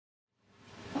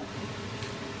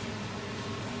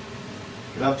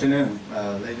Good afternoon,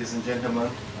 ladies and gentlemen.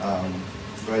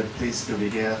 Very pleased to be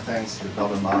here. Thanks to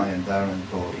Dr. Ma and Darren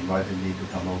for inviting me to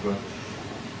come over.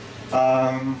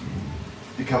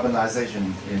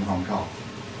 Decarbonization in Hong Kong.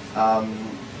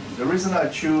 The reason I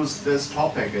choose this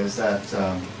topic is that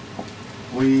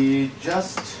we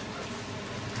just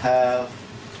have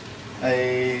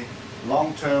a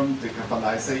long-term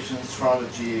decarbonization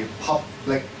strategy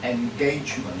public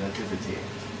engagement activity.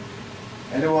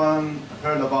 Anyone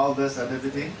heard about this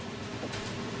activity?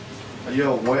 Are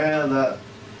you aware that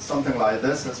something like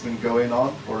this has been going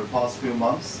on for the past few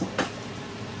months?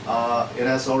 It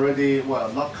has already, well,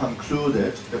 not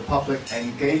concluded. The public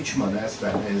engagement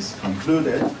aspect is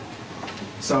concluded.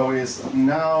 So it's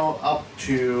now up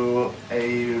to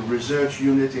a research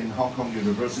unit in Hong Kong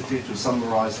University to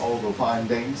summarize all the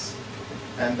findings.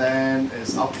 And then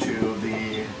it's up to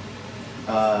the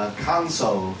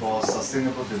Council for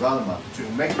Sustainable Development to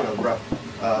make a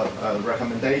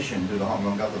recommendation to the Hong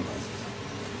Kong government.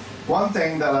 One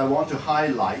thing that I want to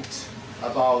highlight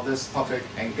about this public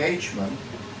engagement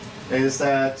is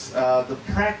that the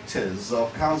practice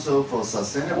of Council for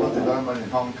Sustainable Development in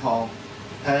Hong Kong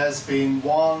has been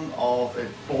one of a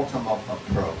bottom-up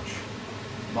approach,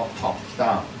 not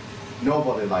top-down.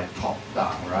 Nobody likes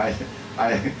top-down, right?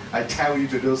 I tell you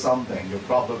to do something, you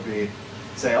probably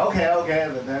say, okay,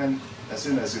 but then as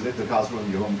soon as you leave the classroom,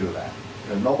 you won't do that.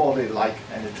 Nobody likes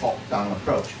any top-down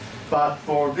approach. But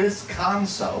for this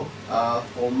council,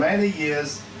 for many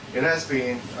years, it has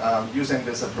been using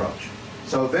this approach.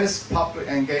 So this public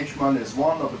engagement is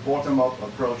one of the bottom-up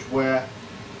approach where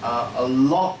a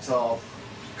lot of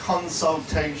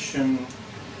consultation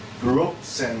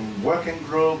groups and working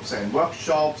groups and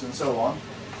workshops and so on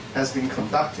has been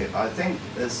conducted. I think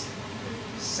it's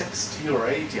 60 or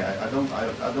 80, I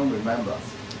don't remember.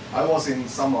 I was in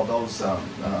some of those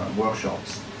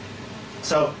workshops.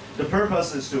 So the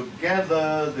purpose is to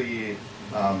gather the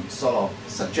sort of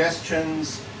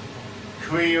suggestions,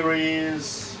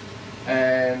 queries,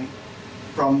 and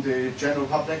from the general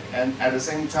public, and at the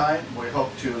same time, we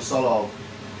hope to sort of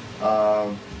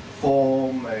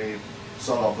form a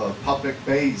sort of a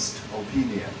public-based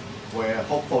opinion, where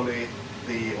hopefully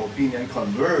the opinion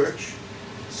converge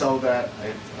so that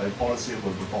a policy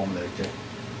will be formulated.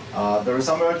 There is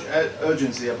some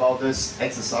urgency about this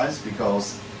exercise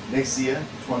because next year,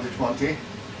 2020,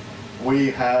 we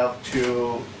have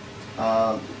to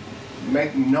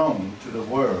make known to the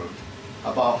world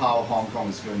about how Hong Kong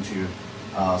is going to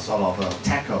sort of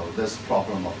tackle this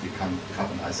problem of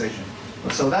decarbonization.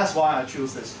 So that's why I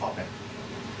choose this topic.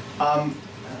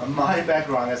 My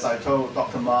background, as I told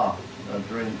Dr. Ma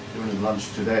during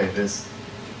lunch today, is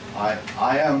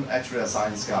I am actually a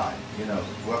science guy,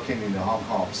 working in the Hong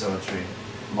Kong Observatory.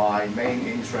 My main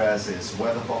interest is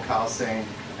weather forecasting,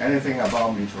 anything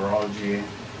about meteorology,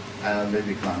 and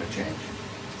maybe climate change.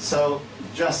 So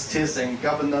justice and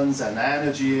governance and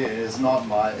energy is not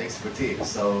my expertise,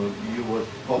 so you would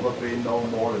probably know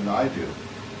more than I do.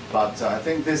 But I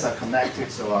think these are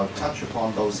connected, so I'll touch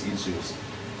upon those issues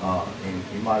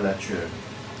in my lecture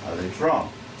later on.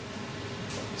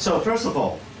 So first of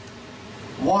all,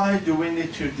 why do we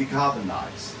need to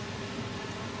decarbonize?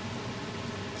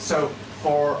 So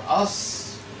for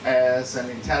us as an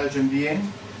intelligent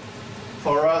being,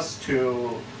 for us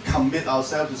to commit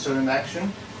ourselves to certain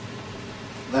action,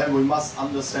 then we must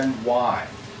understand why.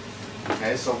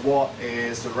 Okay, so what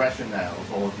is the rationale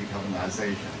for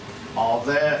decarbonization? Are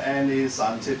there any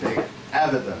scientific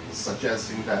evidence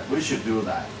suggesting that we should do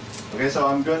that? Okay, so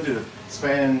I'm going to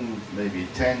spend maybe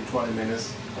 10-20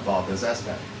 minutes about this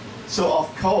aspect. So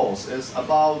of course, it's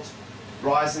about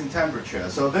rising temperature.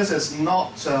 So this is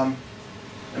not, a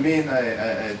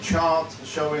chart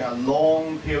showing a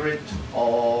long period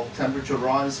of temperature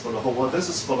rise for the whole world. This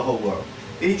is for the whole world.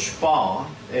 Each bar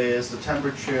is the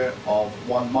temperature of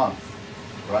 1 month,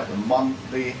 right? The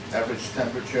monthly average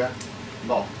temperature,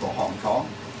 not for Hong Kong,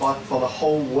 but for the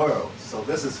whole world. So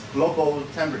this is global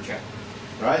temperature,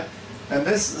 right? And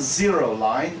this zero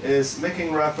line is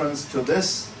making reference to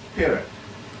this period.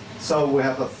 So we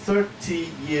have a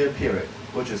 30-year period,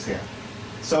 which is here.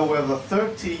 So we have a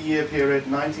 30-year period,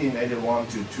 1981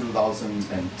 to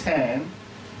 2010.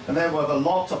 And then we have a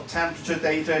lot of temperature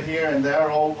data here and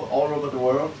there all over the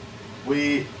world.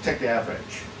 We take the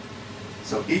average.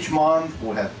 So each month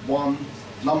we have one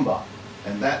number,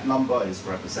 and that number is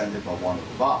represented by one of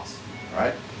the bars,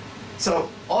 right? So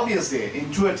obviously,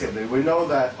 intuitively, we know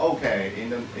that, okay,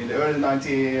 in the early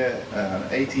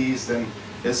 1980s, then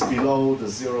it's below the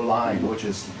zero line, which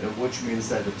means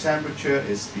that the temperature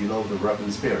is below the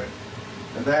reference period.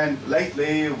 And then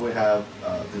lately, we have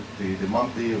the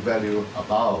monthly value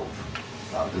above.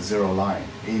 the zero line.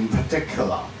 In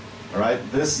particular, all right,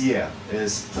 this year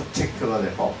is particularly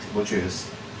hot, which is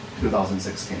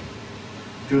 2016.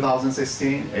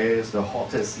 2016 is the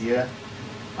hottest year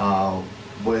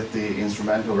with the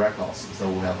instrumental records. So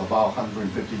we have about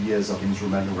 150 years of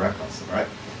instrumental records, right?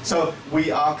 So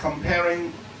we are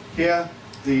comparing here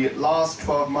the last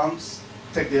 12 months,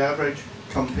 take the average,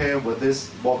 compare with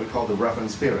this, what we call the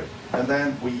reference period. And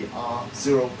then we are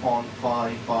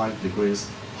 0.55 degrees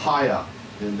higher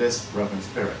than this reference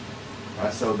period.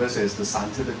 Right? So this is the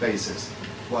scientific basis.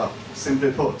 Well,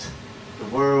 simply put, the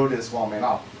world is warming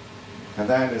up. And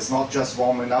then it's not just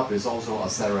warming up, it's also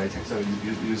accelerating. So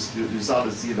you start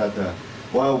to see that,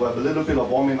 well, we have a little bit of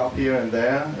warming up here and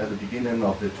there at the beginning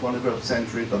of the 21st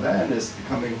century, but then it's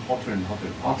becoming hotter and hotter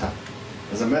and hotter.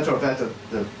 As a matter of fact,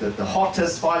 the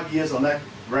hottest 5 years on that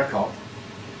record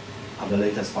are the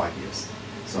latest 5 years.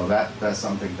 So that's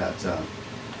something that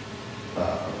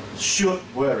should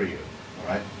worry you, all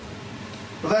right?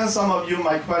 But then some of you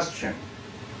might question,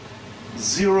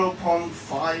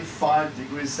 0.55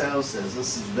 degrees Celsius,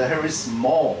 this is very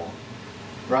small,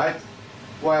 right?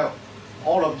 Well,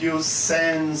 all of you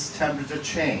sense temperature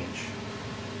change,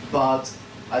 but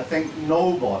I think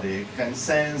nobody can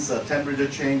sense a temperature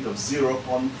change of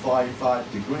 0.55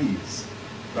 degrees.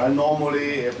 Right?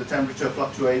 Normally, if the temperature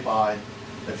fluctuates by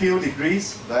a few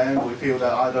degrees, then we feel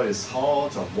that either it's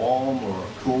hot or warm or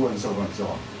cool and so on and so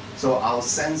on. So our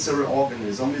sensory organ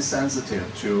is only sensitive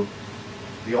to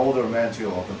the order of magnitude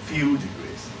of a few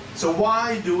degrees. So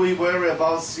why do we worry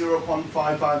about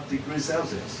 0.55 degrees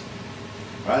Celsius?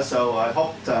 Right, so I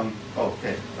hope,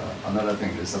 another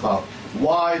thing is about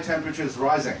why temperature is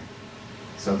rising.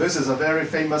 So this is a very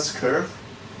famous curve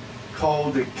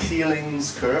called the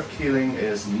Keeling's curve. Keeling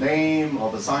is name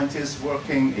of a scientist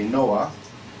working in NOAA,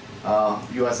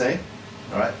 USA.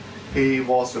 All right. He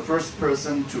was the first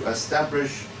person to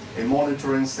establish a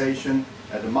monitoring station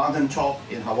at the mountaintop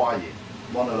in Hawaii,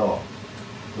 Mauna Loa.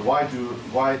 So why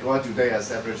do they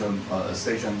establish a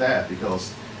station there?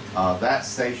 Because that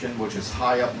station, which is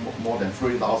high up, more than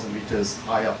 3,000 meters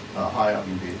high up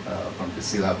in from the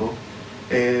sea level,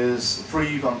 is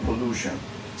free from pollution,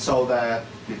 so that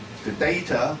the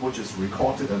data which is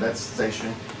recorded at that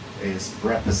station is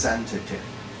representative,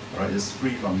 right? It's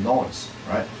free from noise,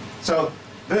 right? So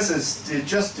this is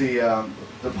just the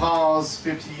past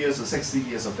 50 years or 60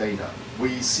 years of data.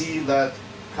 We see that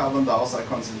carbon dioxide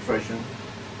concentration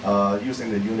using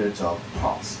the unit of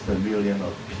parts per million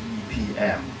of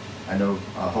ppm. I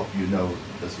hope you know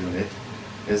this unit,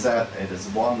 is that it is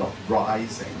one of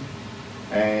rising.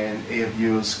 And if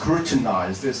you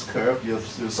scrutinize this curve, you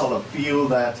sort of feel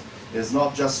that it's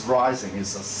not just rising,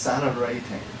 it's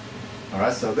accelerating. All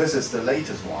right, so this is the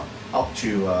latest one, up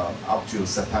to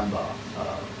September,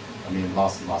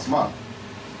 last month.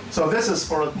 So this is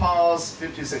for the past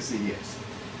 50, 60 years.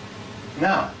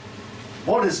 Now,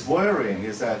 what is worrying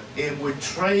is that if we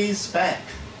trace back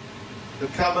the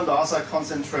carbon dioxide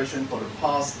concentration for the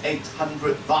past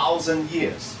 800,000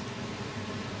 years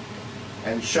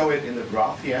and show it in the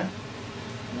graph here,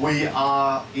 we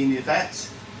are in effect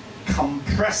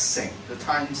compressing the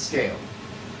time scale.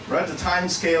 Right? The time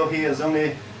scale here is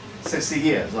only 60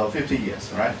 years or 50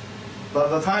 years, right? But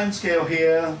the time scale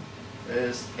here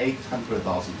is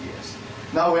 800,000 years.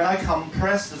 Now, when I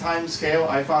compress the time scale,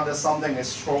 I found that something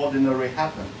extraordinary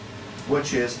happened,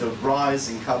 which is the rise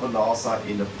in carbon dioxide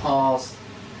in the past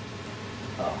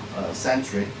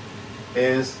century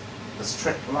is a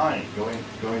straight line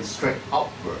going straight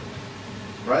upward,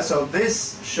 right? So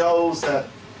this shows that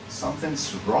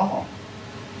something's wrong,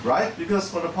 right? Because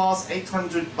for the past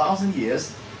 800,000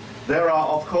 years, there are,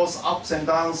 of course, ups and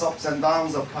downs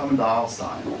of carbon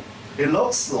dioxide. It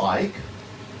looks like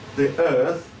the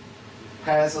Earth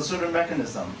has a certain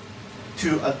mechanism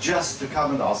to adjust the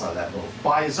carbon dioxide level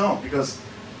by its own, because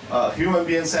human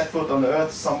beings set foot on the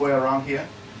Earth somewhere around here.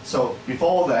 So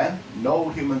before then, no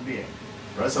human being,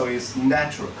 right? So it's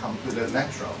natural, completely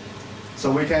natural.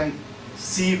 So we can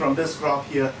see from this graph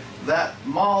here that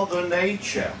Mother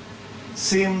Nature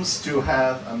seems to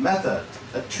have a method,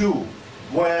 a tool,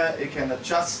 where it can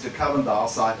adjust the carbon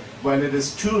dioxide. When it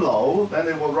is too low, then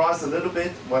it will rise a little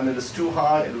bit. When it is too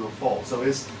high, it will fall. So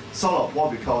it's sort of what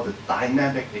we call the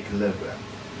dynamic equilibrium.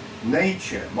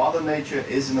 Nature, Mother Nature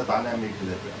is in a dynamic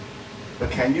equilibrium. But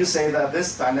can you say that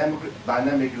this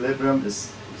dynamic equilibrium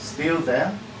is still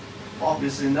there?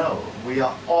 Obviously no. We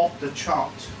are off the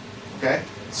chart. Okay?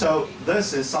 So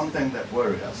this is something that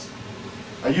worries us.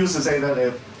 I used to say that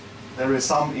if there is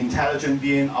some intelligent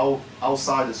being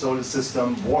outside the solar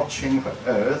system watching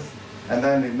Earth, and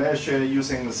then they measure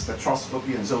using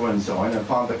spectroscopy and so on, and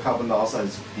found that carbon dioxide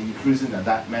is increasing in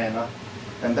that manner,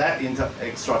 and that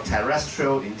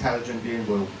extraterrestrial intelligent being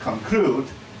will conclude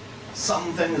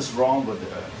something is wrong with the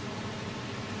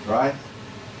Earth, right?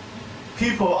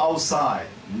 People outside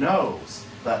knows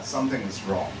that something is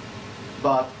wrong,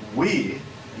 but we,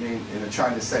 I mean, in the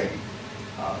Chinese saying,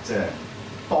 即係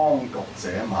當局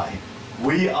者迷,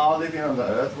 we are living on the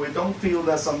Earth, we don't feel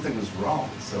that something is wrong,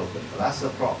 so that's the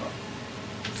problem.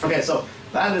 Okay, so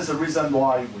that is the reason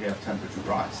why we have temperature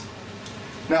rise.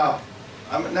 Now,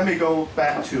 let me go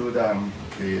back to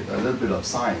a little bit of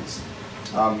science.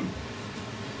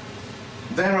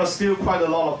 There are still quite a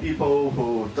lot of people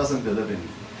who doesn't believe in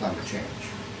climate change.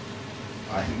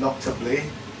 Notably,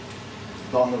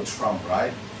 Donald Trump,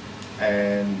 right?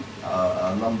 And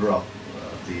a number of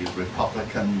the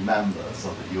Republican members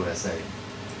of the USA.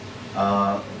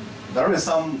 There is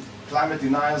some climate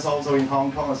deniers also in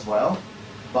Hong Kong as well,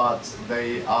 but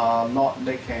they are not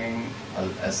making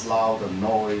as loud a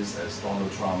noise as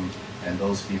Donald Trump and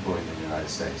those people in the United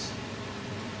States.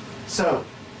 So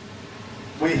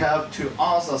we have to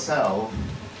ask ourselves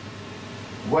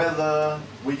whether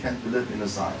we can believe in the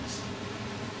science.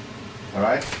 All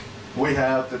right? We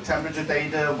have the temperature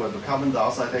data, we have the carbon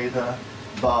dioxide data,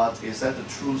 but is that the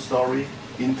true story?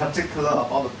 In particular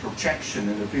about the projection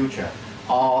in the future.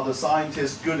 Are the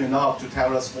scientists good enough to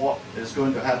tell us what is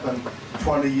going to happen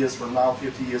 20 years from now,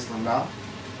 50 years from now?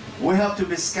 We have to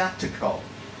be skeptical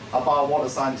about what the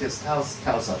scientist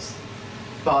tells us.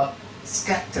 But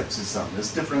skepticism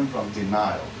is different from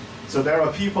denial. So there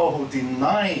are people who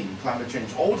deny climate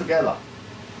change altogether.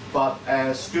 But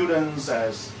as students,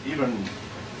 as even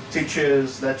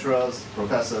teachers, lecturers,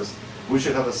 professors, we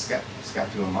should have a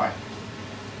skeptical mind.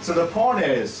 So the point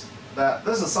is that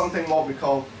this is something what we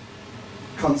call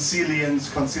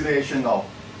conciliation of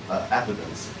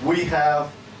evidence. We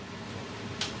have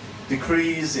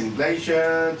decrease in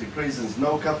glacier, decrease in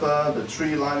snow cover, the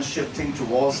tree line shifting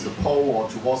towards the pole or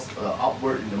towards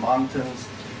upward in the mountains.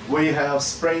 We have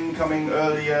spring coming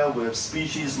earlier, we have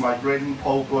species migrating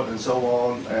poleward and so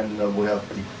on, and we have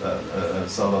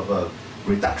sort of a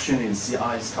reduction in sea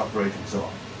ice coverage and so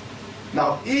on.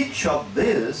 Now, each of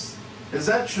this is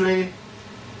actually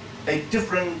a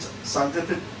different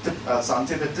scientific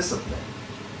discipline.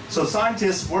 So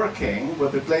scientists working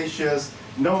with the glaciers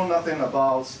know nothing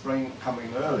about spring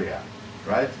coming earlier,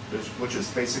 right? Which is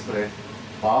basically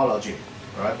biology,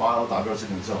 right?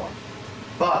 Biodiversity and so on.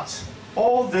 But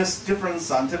all these different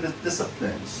scientific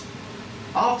disciplines,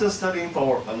 after studying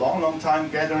for a long time,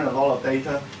 gathering a lot of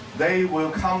data, they will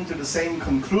come to the same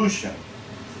conclusion.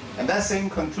 And that same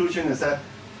conclusion is that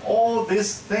all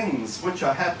these things which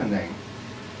are happening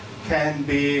can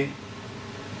be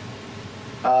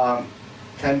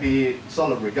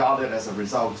sort of regarded as a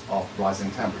result of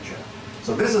rising temperature.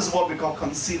 So this is what we call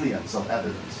consilience of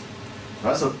evidence.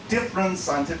 Right? So different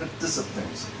scientific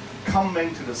disciplines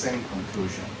coming to the same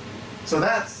conclusion. So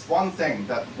that's one thing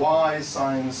that why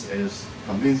science is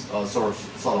convinced or sort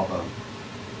of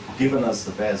given us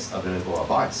the best available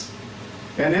advice.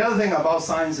 And the other thing about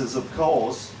science is, of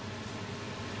course,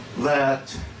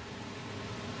 that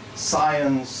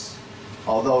science,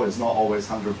 although it's not always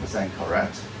 100%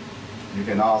 correct, you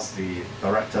can ask the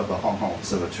director of the Hong Kong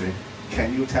Observatory,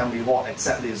 can you tell me what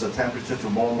exactly is the temperature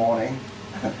tomorrow morning?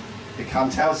 He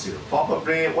can't tell you.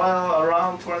 Probably, well,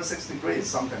 around 26 degrees,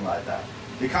 something like that.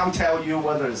 He can't tell you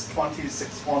whether it's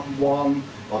 26.1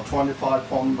 or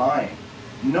 25.9.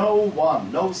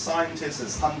 No scientist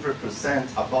is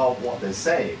 100% about what they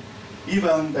say.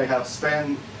 Even they have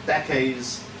spent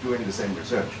decades doing the same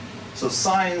research. So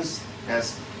science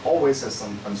always has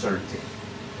some uncertainty.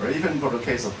 Or even for the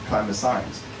case of climate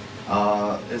science,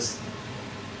 it's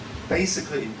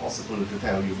basically impossible to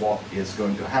tell you what is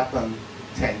going to happen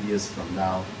 10 years from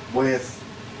now with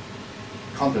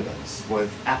confidence,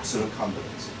 with absolute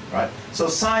confidence, right? So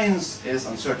science is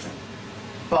uncertain.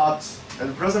 But at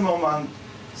the present moment,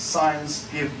 science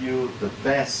gives you the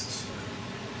best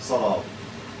sort of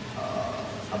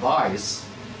advice,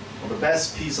 or the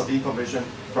best piece of information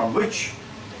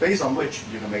based on which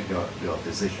you can make your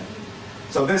decision.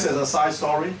 So this is a side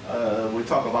story. We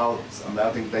talk about a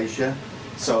melting glacier.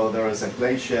 So there is a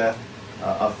glacier,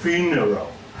 a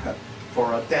funeral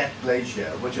for a dead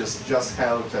glacier, which is just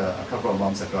held a couple of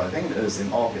months ago. I think it is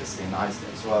in August in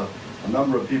Iceland. So a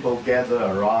number of people gather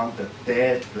around the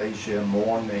dead glacier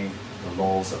mourning the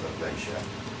loss of the glacier.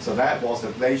 So that was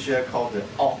the glacier called the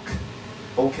Ok.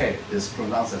 Ok is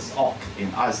pronounced as Ok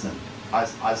in Iceland,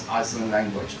 Iceland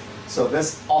language. So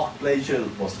this Ok glacier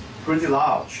was pretty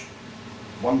large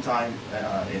one time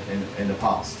in the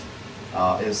past.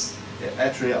 It's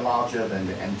actually larger than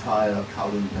the entire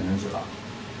Kowloon Peninsula.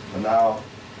 But now,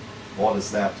 what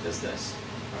is left is this.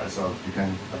 right? So you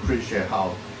can appreciate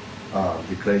how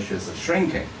the glaciers are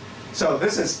shrinking. So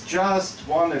this is just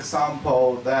one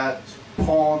example that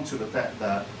points to the fact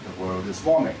that the world is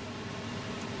warming.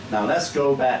 Now let's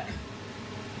go back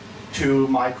to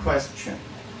my question.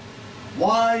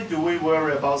 Why do we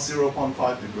worry about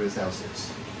 0.5 degrees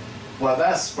Celsius? Well,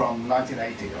 that's from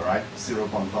 1980, all right,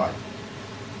 0.5.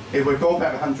 If we go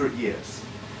back 100 years,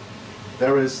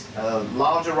 there is a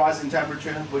larger rise in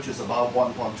temperature, which is about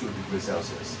 1.2 degrees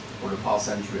Celsius for the past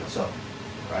century or so,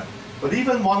 right? But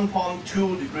even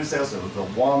 1.2 degrees Celsius, the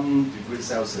 1 degree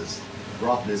Celsius,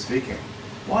 roughly speaking,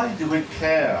 why do we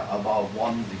care about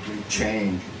 1 degree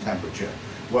change in temperature,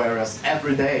 whereas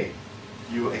every day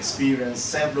you experience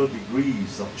several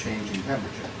degrees of change in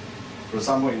temperature? For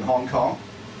example, in Hong Kong,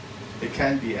 it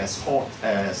can be as hot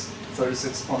as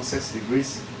 36.6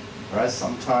 degrees, right?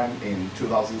 Sometime in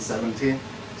 2017.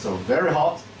 So very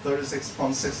hot,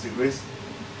 36.6 degrees.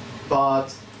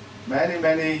 But many,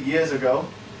 many years ago,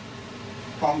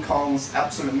 Hong Kong's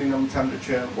absolute minimum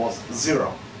temperature was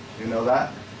 0. You know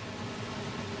that?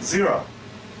 0.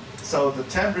 So the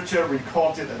temperature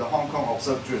recorded at the Hong Kong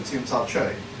Observatory in Tsim Sha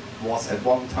Tsui was at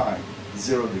one time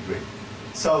 0 degree.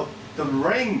 So the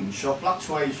range of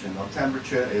fluctuation of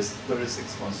temperature is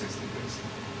 36.6 degrees.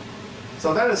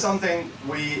 So that is something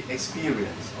we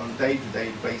experience on a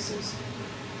day-to-day basis.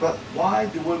 But why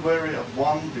do we worry of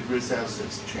 1 degree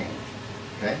Celsius change?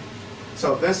 Okay?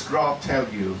 So this graph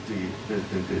tells you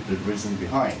the reason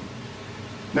behind.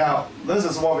 Now, this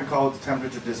is what we call the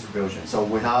temperature distribution. So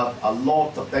we have a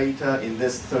lot of data in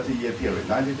this 30-year period,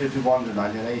 1951 to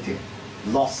 1980.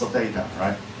 Lots of data,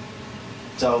 right?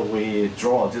 So we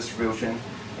draw a distribution,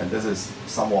 and this is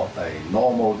somewhat a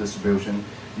normal distribution.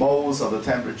 Most of the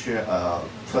temperature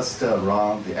cluster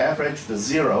around the average. The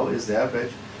 0 is the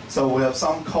average. So we have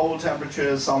some cold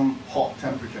temperature, some hot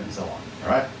temperature, and so on, all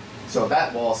right? So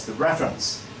that was the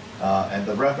reference. And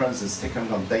the reference is taken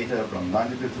from data from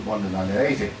 1951 to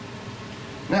 1980.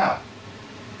 Now,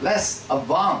 let's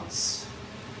advance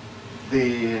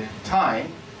the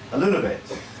time a little bit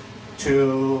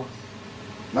to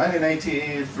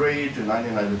 1983 to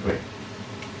 1993,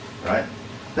 right?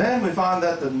 Then we found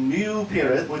that the new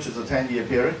period, which is a 10-year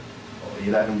period, or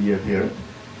 11-year period,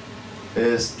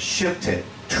 is shifted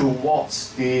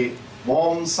towards the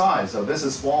warm side. So this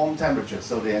is warm temperature.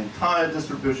 So the entire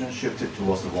distribution shifted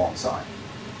towards the warm side,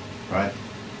 right?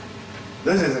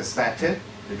 This is expected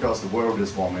because the world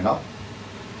is warming up.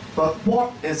 But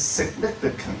what is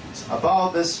significant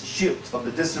about this shift of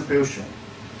the distribution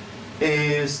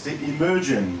is the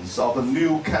emergence of a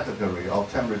new category of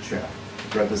temperature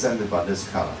represented by this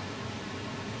color.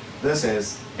 This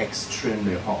is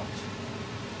extremely hot.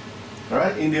 All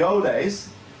right? In the old days,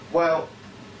 well,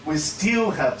 we still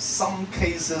have some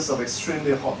cases of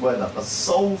extremely hot weather, but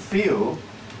so few,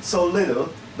 so little,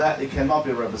 that it cannot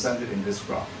be represented in this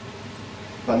graph.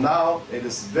 But now it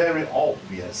is very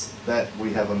obvious that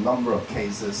we have a number of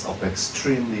cases of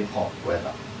extremely hot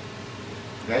weather.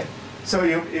 Okay? So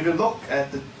if you look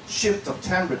at the shift of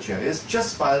temperature, it's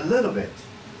just by a little bit,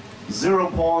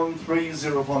 0.3,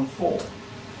 0.4,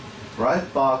 right?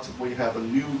 But we have a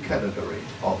new category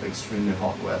of extremely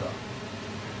hot weather.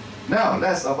 Now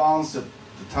let's advance the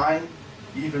time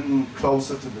even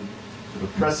closer to the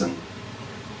present,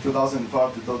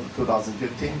 2005 to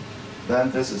 2015. Then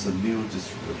this is a new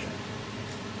distribution.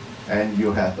 And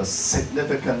you have a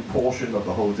significant portion of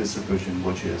the whole distribution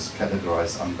which is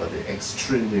categorized under the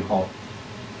extremely hot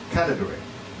category,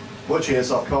 which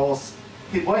is, of course,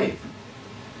 heat wave.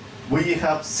 We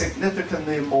have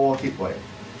significantly more heat wave.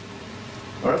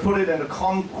 All right, put it in a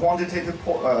quantitative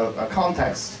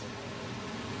context.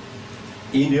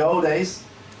 In the old days,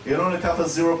 it only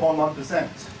covers 0.1%.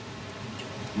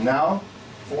 Now,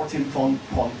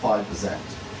 14.5%.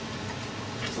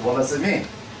 So what does it mean?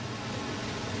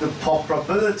 The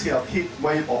probability of heat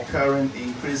wave occurring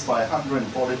increased by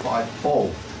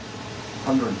 145-fold,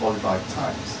 145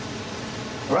 times.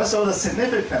 All right, so the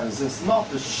significance is not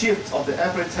the shift of the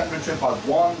average temperature by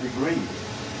 1 degree.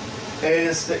 It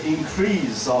is the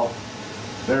increase of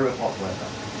very hot weather.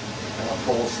 And of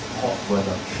course, hot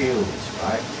weather kills,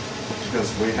 right?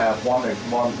 Because we have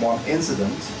one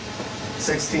incident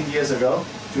 16 years ago,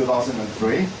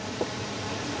 2003.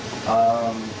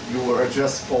 You were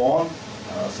just born,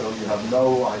 so you have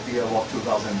no idea what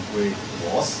 2003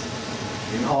 was.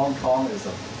 In Hong Kong, it's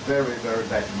a very, very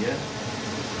bad year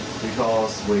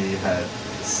because we had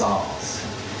SARS,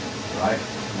 right?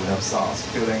 We have SARS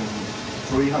killing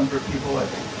 300 people, I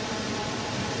think.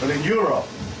 But in Europe,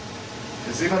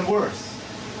 it's even worse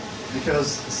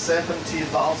because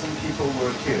 70,000 people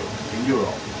were killed in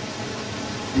Europe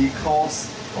because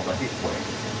of a heat wave.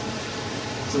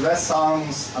 So that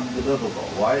sounds unbelievable,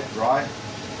 right?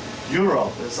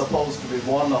 Europe is supposed to be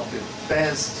one of the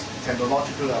best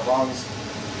technologically advanced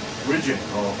region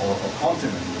or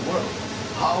continent in the world.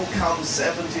 How come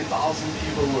 70,000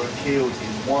 people were killed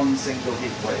in one single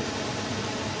heat wave?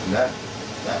 And that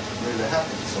really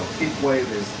happened. So heat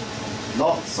wave is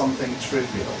not something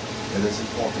trivial. It is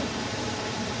important.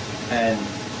 And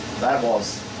that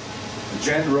was a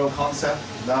general concept.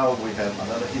 Now we have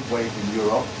another heat wave in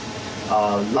Europe.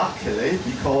 Luckily,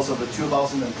 because of the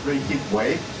 2003 heat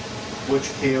wave, which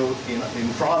killed in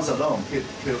France alone,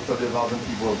 killed 30,000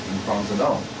 people in France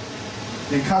alone,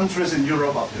 the countries in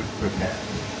Europe are prepared.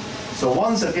 So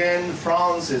once again,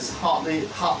 France is hard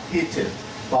hit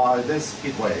by this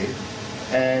heat wave,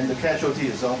 and the casualty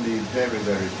is only very,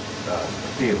 very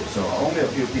few. So only a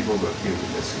few people were killed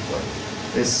in this heat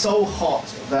wave. It's so hot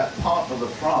that part of the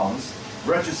France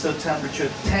registered temperature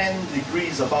 10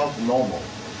 degrees above normal.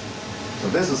 So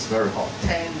this is very hot,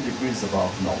 10 degrees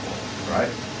above normal,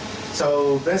 right?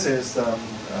 So this is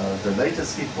the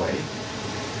latest heat wave.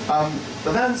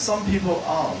 But then some people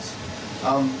ask,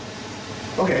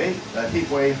 okay, a heat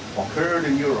wave occurred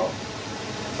in Europe,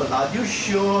 but are you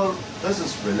sure this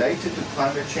is related to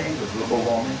climate change or global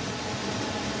warming?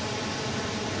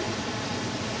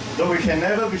 No, we can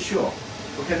never be sure.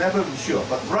 We can never be sure.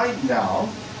 But right now,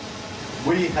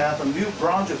 we have a new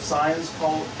branch of science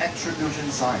called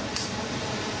attribution science,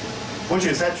 which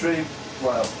is actually,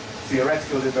 well,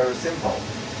 theoretically very simple.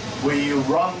 We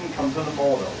run computer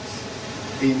models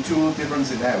in two different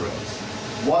scenarios.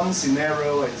 One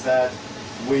scenario is that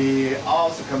we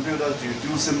ask the computer to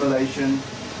do simulation,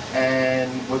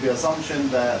 and with the assumption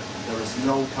that there is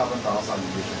no carbon dioxide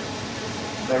emission.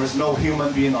 There is no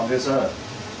human being on this earth.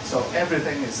 So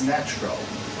everything is natural,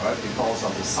 right? Because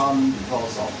of the sun,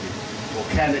 because of the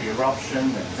volcanic eruption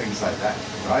and things like that,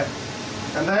 right?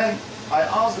 And then I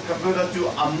ask the computer to do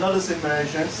another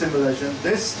simulation,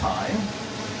 this time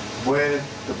with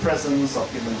the presence of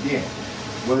human being,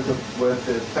 with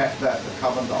the fact that the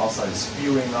carbon dioxide is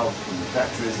spewing out from the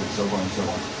factories and so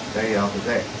on, day after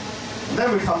day. And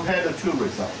then we compare the two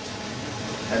results.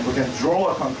 And we can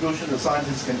draw a conclusion, the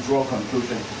scientists can draw a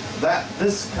conclusion that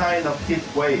this kind of heat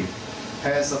wave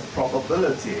has a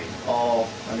probability of,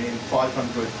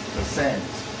 500%,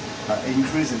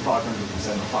 increase in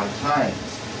 500% of 5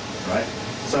 times, right?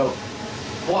 So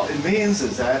what it means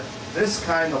is that this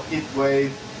kind of heat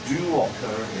wave do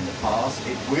occur in the past,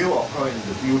 it will occur in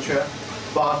the future,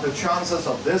 but the chances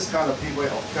of this kind of heat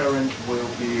wave occurring will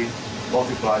be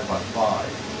multiplied by 5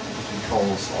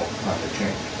 because of climate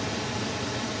change.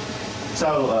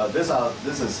 So this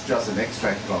is just an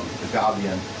extract from The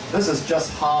Guardian. This is just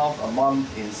half a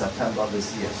month in September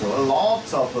this year. So a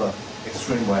lot of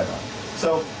extreme weather.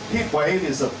 So heat wave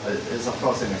is of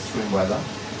course an extreme weather.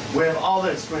 We have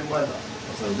other extreme weather.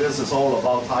 So this is all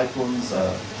about typhoons,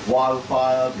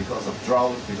 wildfire because of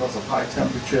drought, because of high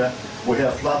temperature. We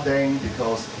have flooding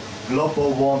because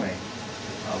global warming.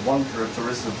 One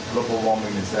characteristic of global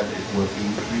warming is that it will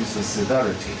increase the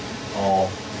severity of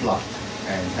flood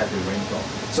and heavy rainfall.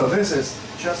 So this is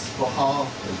just for half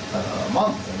a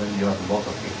month, and then you have a lot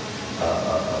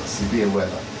of severe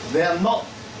weather. They are not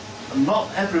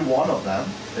every one of them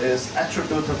is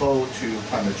attributable to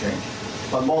climate change,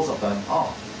 but most of them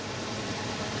are.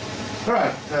 All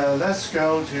right, let's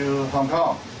go to Hong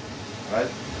Kong, right,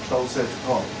 closer to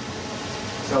home.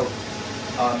 So,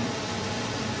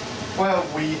 well,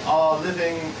 we are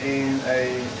living in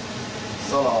a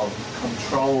sort of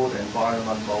controlled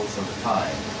environment most of the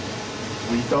time.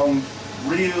 We don't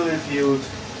really feel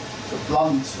the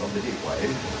blunt of the heat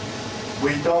wave.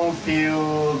 We don't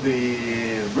feel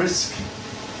the risk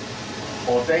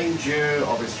or danger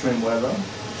of extreme weather.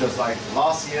 Just like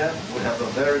last year, we have a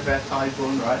very bad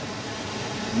typhoon, right?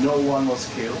 No one was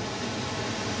killed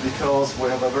because we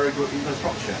have a very good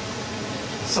infrastructure.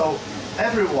 So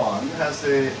everyone has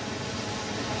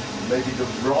maybe the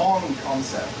wrong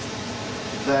concept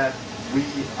that we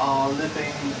are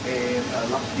living in a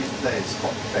lucky place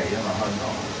called Hong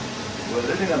Kong. We're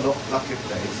living in a lucky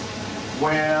place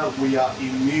where we are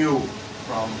immune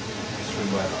from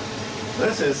extreme weather.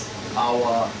 This is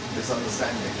our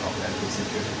misunderstanding of the actual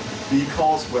situation,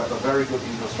 because we have a very good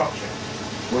infrastructure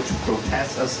which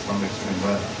protects us from extreme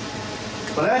weather.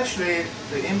 But actually,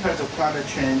 the impact of climate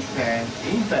change can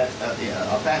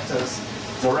affect us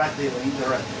directly or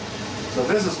indirectly. So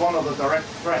this is one of the direct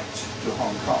threats to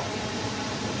Hong Kong.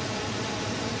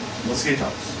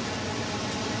 Mosquitoes.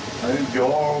 I think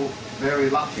you're all very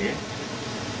lucky.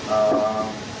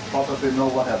 Probably no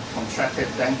one have contracted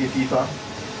dengue fever,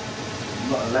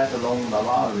 let alone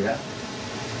malaria.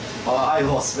 But I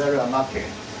was very unlucky.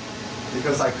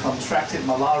 because I contracted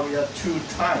malaria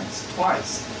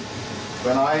twice,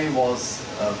 when I was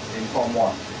in Form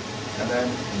 1 and then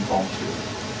in Form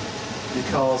 2,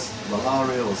 because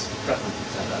malaria was prevalent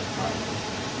at that time.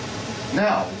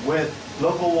 Now, with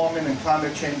global warming and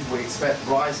climate change, we expect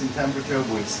rise in temperature,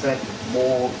 we expect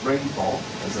more rainfall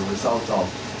as a result of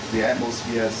the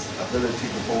atmosphere's ability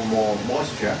to hold more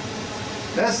moisture.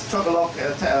 Let's talk about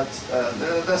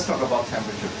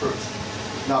temperature first.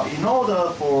 Now, in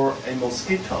order for a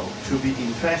mosquito to be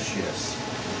infectious,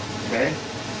 okay,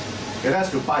 it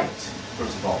has to bite,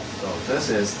 first of all. So this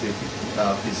is the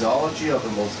physiology of the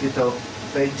mosquito.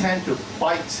 They tend to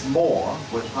bite more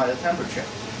with higher temperature.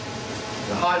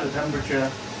 The higher the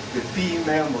temperature, the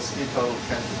female mosquito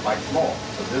tends to bite more.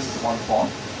 So this is one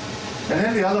point. And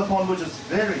then the other point, which is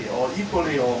very or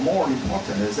equally or more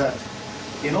important, is that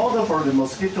in order for the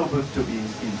mosquito to be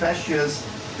infectious,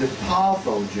 the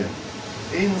pathogen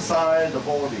inside the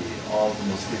body of the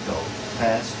mosquito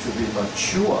has to be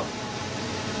mature.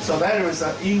 So there is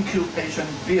an incubation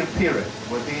period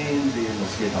within the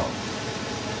mosquito.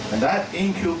 And that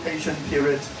incubation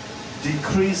period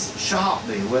decreases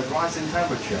sharply with rising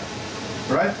temperature.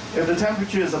 Right? If the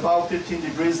temperature is about 15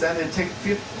 degrees, then it takes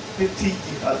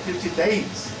 50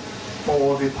 days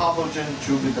for the pathogen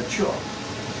to be mature.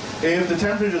 If the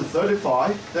temperature is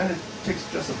 35, then it takes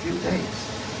just a few days.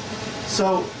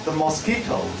 So the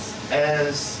mosquitoes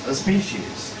as a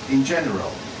species in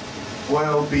general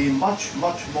will be much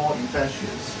more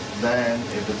infectious than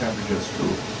if the temperature is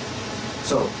cool.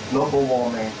 So global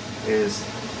warming is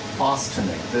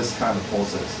fastening this kind of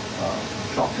process,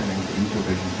 shortening the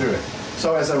incubation period.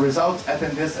 So as a result,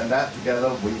 adding this and that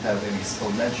together, we have an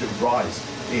exponential rise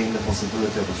in the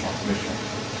possibility of the transmission.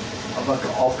 But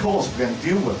of course, we can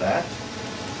deal with that.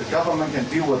 The government can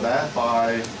deal with that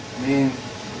by,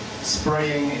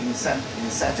 spraying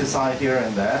insecticide here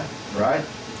and there, right?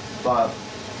 But,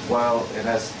 well, it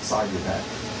has side effect.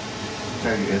 I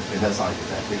tell you, it has side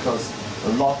effect because a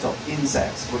lot of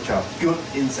insects, which are good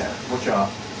insects, which are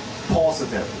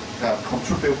positive,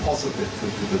 contribute positive to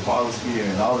the biosphere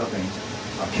and other things,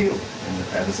 are killed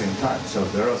at the same time. So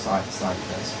there are side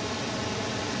effects.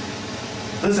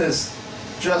 This is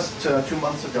just 2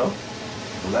 months ago,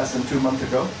 less than 2 months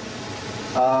ago,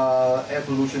 air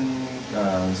pollution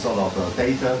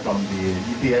data from the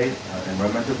EPA,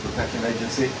 Environmental Protection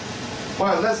Agency.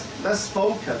 Well, let's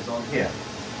focus on here.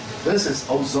 This is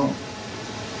ozone.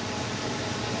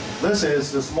 This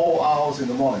is the small hours in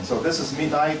the morning. So this is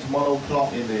midnight, 1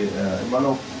 o'clock in the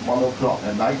 1 o'clock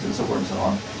at night, and so forth and so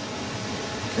on.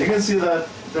 You can see that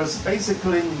there's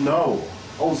basically no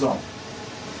ozone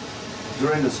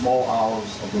during the small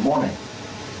hours of the morning.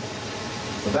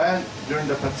 But then, during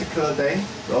the particular day,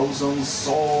 the ozone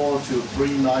soared to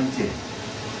 390.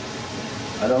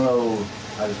 I don't know,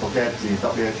 I forget the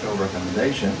WHO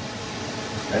recommendation.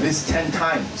 At least 10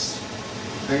 times.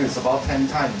 I think it's about 10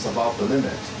 times above the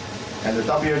limit. And the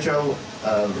WHO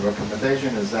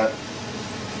recommendation is that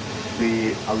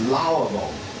the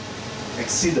allowable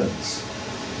exceedance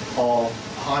of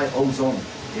high ozone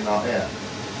in our air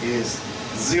is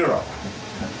 0.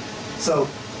 So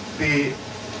the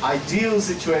ideal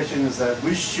situation is that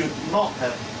we should not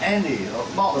have any, or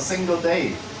not a single day,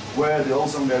 where the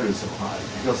ozone layer is so high,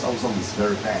 because ozone is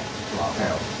very bad to our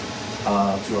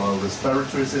health, to our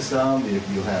respiratory system. If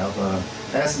you have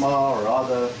asthma or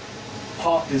other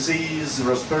heart disease,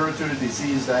 respiratory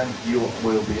disease, then you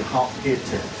will be hard hit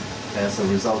as a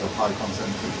result of high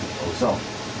concentration of ozone.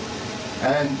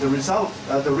 And the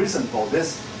reason for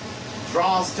this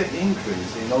drastic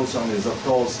increase in ozone is, of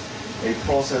course, a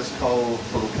process called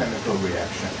photochemical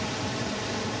reaction.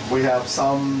 We have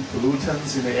some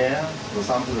pollutants in the air, for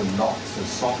example, the NOx, the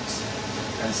SOx,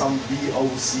 and some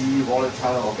VOC,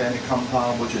 volatile organic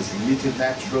compound, which is emitted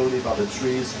naturally by the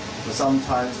trees, but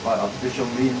sometimes by artificial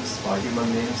means, by human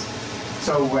means.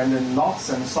 So when the NOx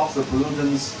and SOx, the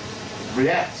pollutants,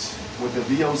 react with the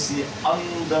VOC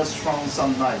under strong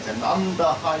sunlight and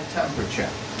under high temperature,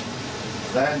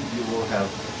 then you will have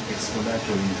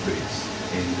exponential increase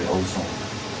in the ozone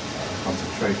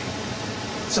concentration.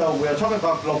 So we are talking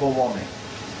about global warming.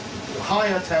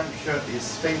 Higher temperature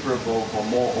is favorable for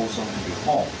more ozone to be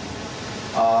formed.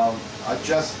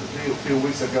 Just a few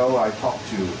weeks ago, I talked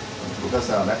to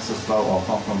Professor Alexis Lowe of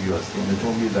Hong Kong USD, and they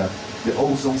told me that the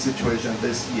ozone situation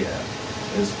this year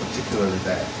is particularly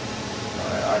bad.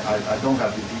 I don't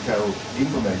have the detailed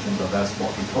information, but that's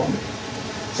what he told me.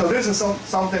 So this is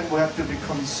something we have to be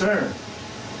concerned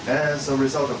as a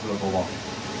result of global warming.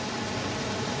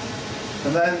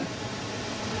 And then,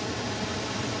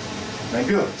 very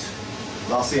good.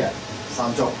 Last year,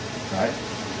 Sanzhou, right?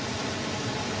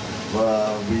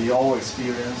 we all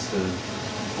experience the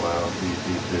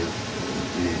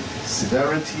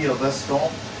severity of that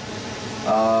storm.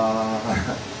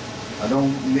 I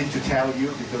don't need to tell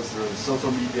you because the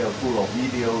social media are full of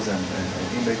videos and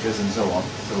images and so on.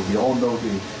 So we all know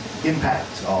the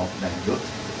impact of Mangkhut.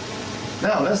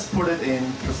 Now let's put it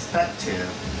in perspective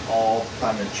of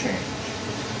climate change.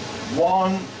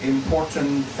 One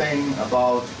important thing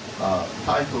about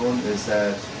typhoon is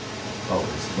that,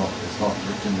 it's not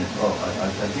written in,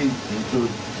 I didn't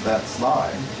include that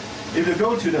slide. If you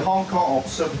go to the Hong Kong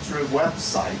Observatory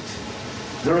website,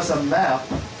 there is a map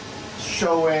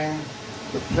showing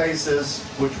the places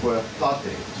which were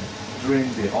flooded during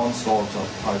the onslaught of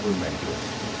Typhoon Mangkhut.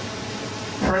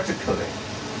 Practically,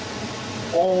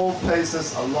 all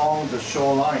places along the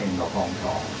shoreline of Hong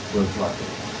Kong were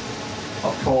flooded.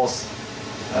 Of course,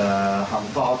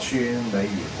 Hanfa Chun,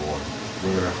 Meiyibo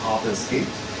were hardest hit,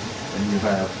 and you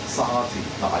have Sati,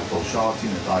 Daibo, Shatin,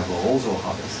 and Daibo also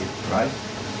hardest hit, right?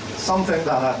 Something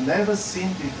that I've never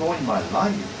seen before in my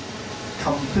life.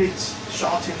 Complete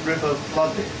Shatin River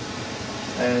flooded.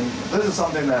 And this is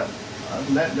something that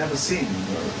I've never seen.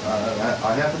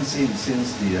 I haven't seen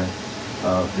since the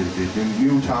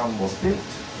new town was built.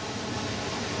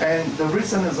 And the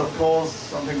reason is, of course,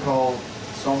 something called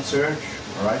storm surge.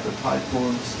 All right, the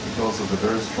typhoons, because of the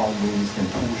very strong winds, can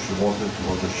push the water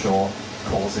towards the shore,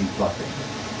 causing flooding.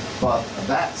 But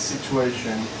that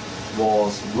situation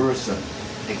was worsened,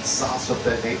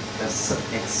 exacerbated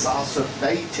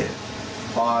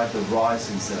by the rise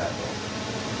in sea level.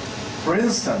 For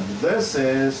instance, this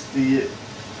is the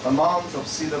amount of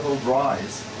sea level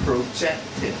rise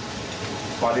projected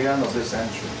by the end of this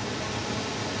century.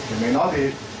 It may not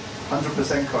be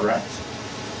 100% correct,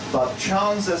 but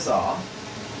chances are,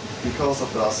 because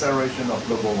of the acceleration of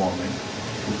global warming,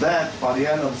 that by the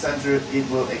end of the century it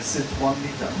will exceed 1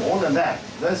 meter. More than that,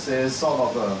 this is sort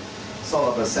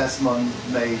of assessment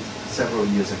made several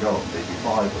years ago, maybe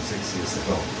 5 or 6 years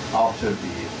ago, after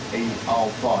the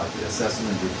AR5, the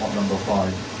assessment report number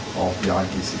 5 of the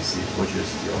IPCC, which is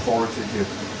the authoritative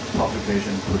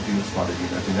publication produced by the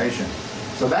United Nations.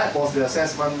 So that was the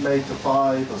assessment made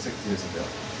 5 or 6 years ago.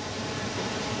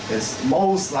 It's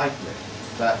most likely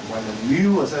that when the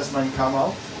new assessment come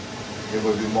out, it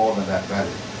will be more than that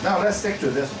value. Now let's stick to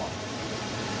this one.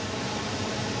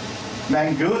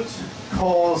 Mangkhut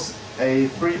caused a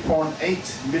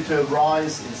 3.8 meter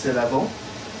rise in sea level.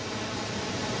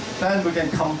 Then we can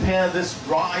compare this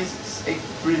rise.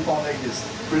 3.8 is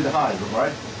pretty high,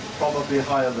 right? Probably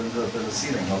higher than the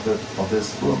ceiling of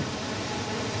this room.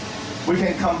 We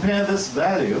can compare this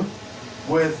value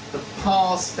with the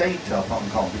past data of Hong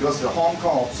Kong, because the Hong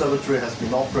Kong Observatory has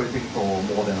been operating for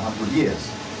more than 100 years.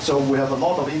 So we have a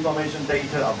lot of information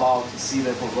data about sea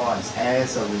level rise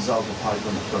as a result of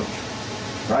typhoon approach,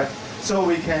 right? So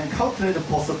we can calculate the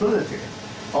possibility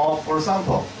of, for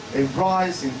example, a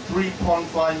rise in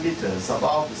 3.5 meters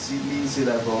above the mean sea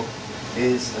level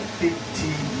is a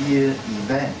 50-year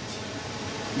event,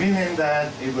 meaning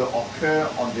that it will occur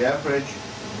on the average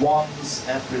once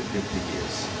every 50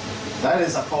 years. That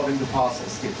is according to past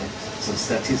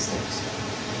statistics.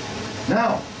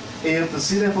 Now, if the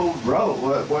sea level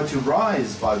were to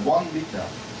rise by 1 meter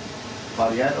by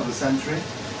the end of the century,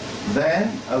 then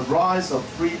a rise of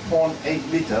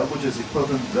 3.8 meter, which is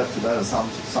equivalent to that of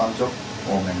Sanjok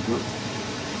or Mangkhut,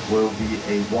 will be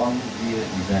a 1-year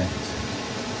event.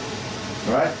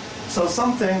 All right? So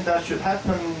something that should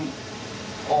happen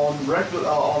on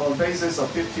a basis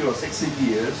of 50 or 60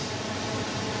 years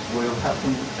will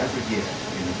happen every year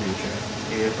in the future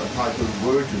if a typhoon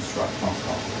were to strike Hong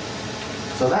Kong.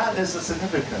 So that is the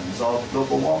significance of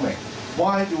global warming.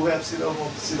 Why do we have sea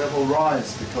level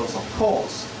rise? Because, of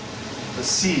course, the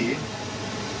sea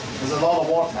has a lot of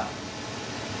water,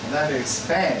 and then they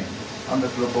expand under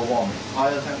global warming.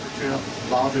 Higher temperature,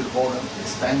 larger volume,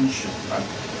 expansion, right?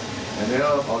 And the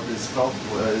other part is,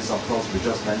 of course, we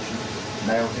just mentioned,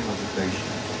 melting of the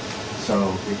glacier.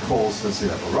 So it caused the sea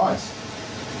level rise.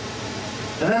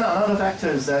 And then another factor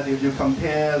is that if you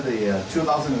compare the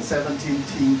 2017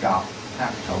 Tinga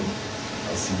Hapto,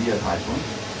 a severe typhoon,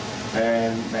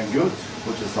 and Mangkhut,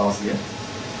 which is last year,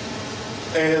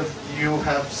 if you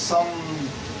have some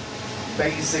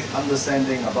basic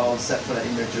understanding about satellite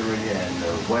imagery and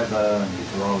weather and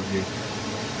meteorology,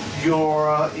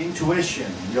 your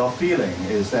intuition, your feeling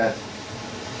is that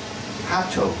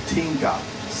Hapto, Tinga,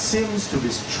 seems to be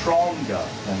stronger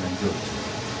than Mangkhut.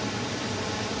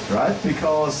 Right?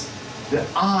 Because the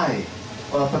eye,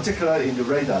 particularly in the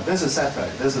radar, this is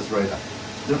satellite, this is radar.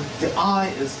 The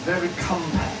eye is very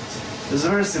compact, it's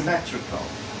very symmetrical.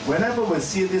 Whenever we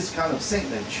see this kind of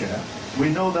signature, we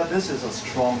know that this is a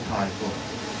strong typhoon.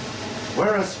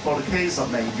 Whereas for the case of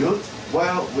Manggut,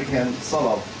 well, we can sort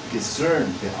of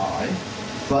discern the eye,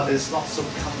 but it's not so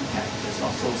compact, it's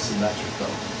not so symmetrical.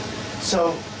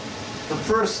 So the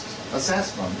first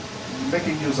assessment,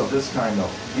 making use of this kind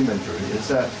of imagery, is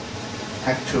that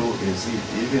Hektu is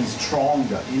even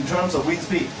stronger in terms of wind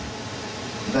speed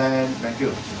than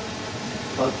Manggut.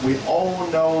 But we all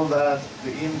know that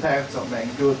the impact of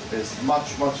Manggut is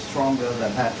much, much stronger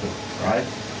than Hektu, right?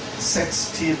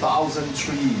 60,000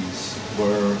 trees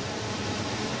were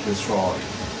destroyed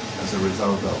as a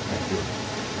result of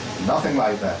Manggut. Nothing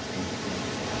like that in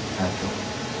Hektu.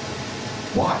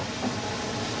 Why?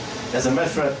 As a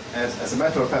matter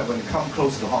of fact, when you come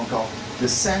close to Hong Kong, the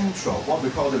central, what we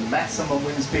call the maximum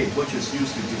wind speed, which is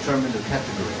used to determine the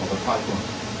category of a typhoon.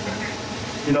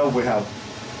 You know, we have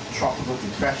tropical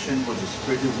depression, which is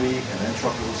pretty weak, and then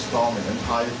tropical storm, and then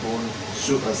typhoon,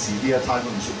 severe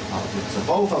typhoon, super typhoon. So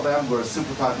both of them were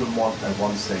super typhoon at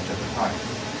one stage at a time.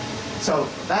 So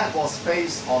that was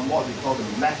based on what we call the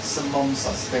maximum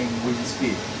sustained wind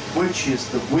speed, which is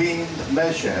the wind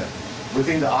measured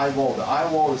within the eye wall. The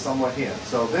eye wall is somewhere here.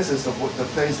 So this is the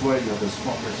place where you have the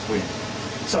strongest wind.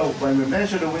 So when we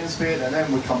measure the wind speed and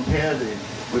then we compare it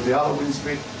with the other wind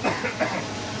speed,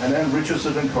 and then reach a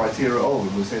certain criteria, oh, we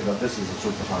will say that this is a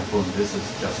super typhoon, this is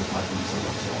just a typhoon, so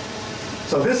on.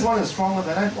 So this one is stronger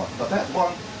than that one, but that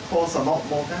one caused a lot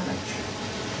more damage.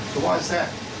 So why is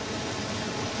that?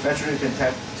 Naturally, you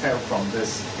can tell from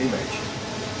this image.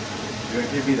 You can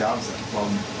give me the answer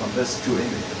from these two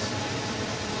images.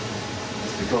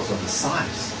 It's because of the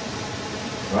size,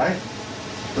 right?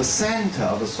 The center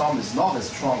of the storm is not as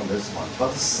strong as this one,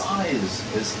 but the size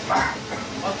is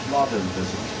much larger than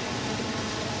this one.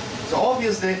 So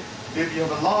obviously, if you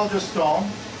have a larger storm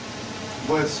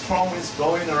with strong winds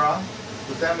blowing around,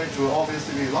 the damage will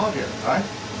obviously be larger, right?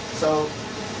 So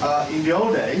in the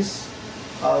old days,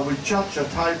 we judge a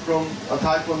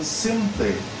typhoon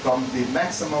simply from the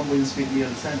maximum wind speed near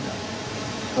the center.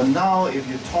 But now, if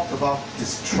you talk about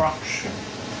destruction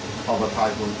of a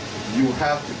typhoon, you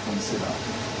have to consider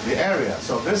the area.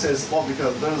 So this is what we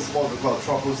call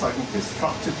tropical cyclone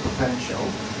destructive potential.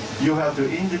 You have to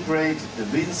integrate the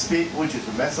wind speed, which is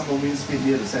the maximum wind speed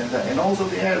near the center, and also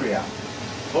the area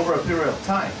over a period of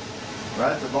time,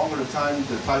 right? The longer the time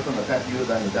the typhoon attacks you,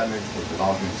 then the damage will be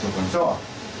larger and so on and so on.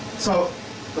 So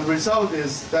the result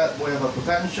is that we have a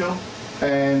potential,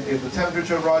 and if the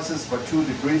temperature rises by 2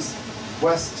 degrees,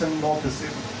 western North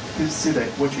Pacific,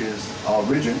 which is our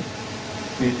region,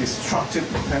 the destructive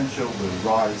potential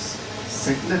will rise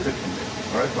significantly,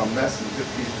 right? From less than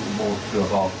 50 to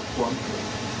about 100.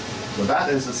 So that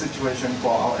is the situation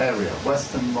for our area,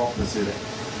 western North Pacific.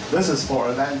 This is for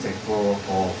Atlantic, for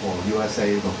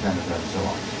USA, for Canada, and so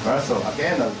on. Right? So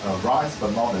again, a rise,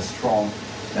 but not as strong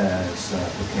as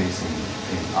the case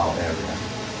in our area.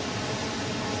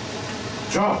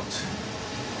 Drought.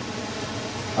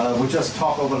 We just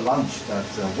talked over lunch that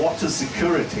water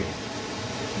security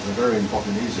is a very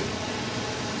important issue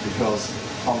because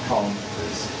Hong Kong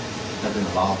is having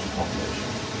a large population.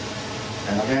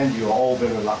 And again, you're all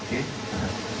very lucky.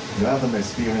 You haven't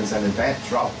experienced any bad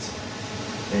drought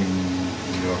in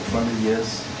your 20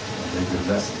 years, maybe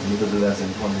a little bit less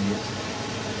than 20 years.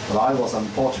 But I was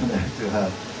unfortunate to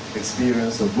have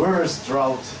experienced the worst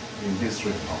drought in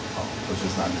history of Hong Kong, which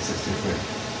is 1963.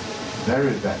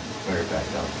 Very bad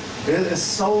drought. It is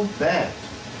so bad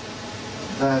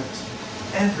that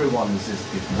everyone is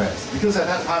depressed. Because at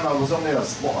that time I was only a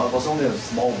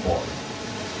small boy.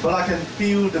 But I can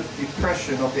feel the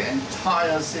depression of the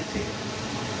entire city.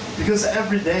 Because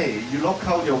every day you look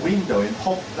out your window and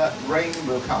hope that rain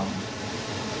will come.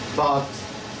 But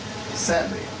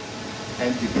sadly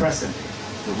and depressingly,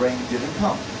 the rain didn't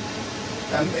come.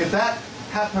 And if that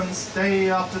happens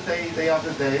day after day,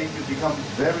 after day, you become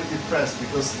very depressed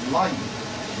because life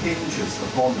hinges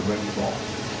upon the rainfall.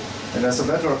 And as a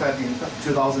matter of fact, in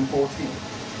 2014,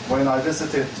 when I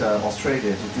visited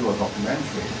Australia to do a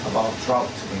documentary about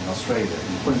drought in Australia,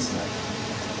 in Queensland,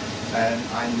 and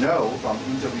I know from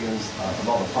interviewing a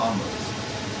lot of farmers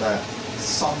that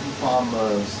some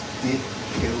farmers did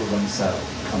kill themselves,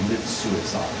 commit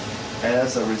suicide,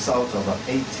 as a result of an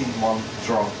 18-month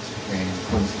drought in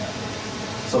Queensland.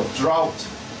 So drought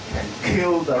can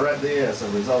kill directly as a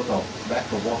result of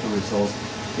lack of water resource.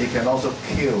 It can also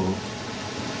kill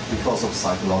because of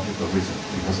psychological reasons,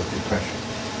 because of depression.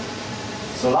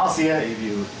 So last year, if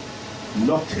you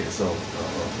notice or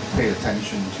pay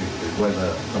attention to the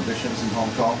weather conditions in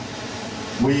Hong Kong,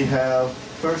 we have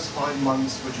first 5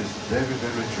 months which is very,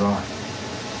 very dry.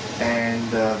 And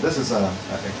this is an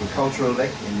agricultural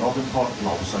lake in northern part,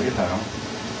 Leung.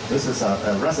 This is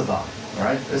a reservoir,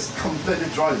 right? It's completely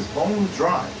dry, it's bone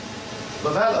dry.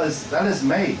 But that is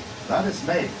May. That is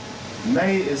May.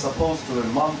 May is supposed to be a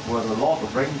month with a lot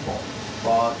of rainfall,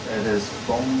 but it is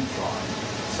bone dry.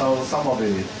 So some of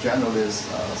the journalists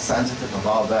are sensitive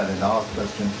about that and ask the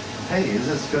question, hey, is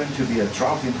this going to be a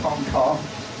drought in Hong Kong?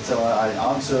 So I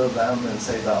answer them and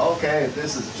say that, okay,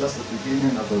 this is just the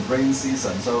beginning of the rain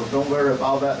season, so don't worry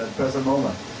about that at the present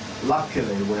moment.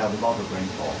 Luckily, we have a lot of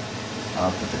rainfall.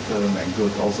 Particularly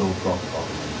Mangut also got a lot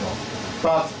of rainfall.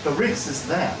 But the risk is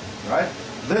there, right?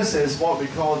 This is what we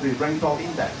call the rainfall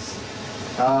index.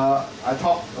 I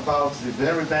talked about the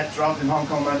very bad drought in Hong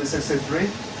Kong 1963.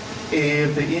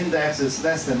 If the index is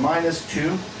less than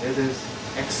 -2, it is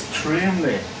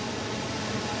extremely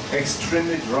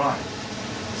dry.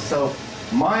 So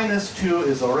 -2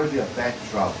 is already a bad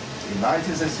drought. In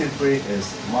 1963 is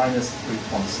 -3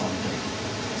 point something.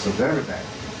 So very bad.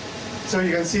 So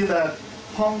you can see that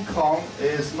Hong Kong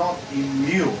is not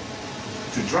immune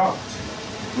to drought.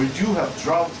 We do have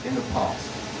drought in the past.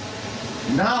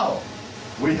 Now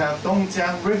we have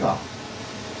Dongjiang River.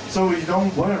 So we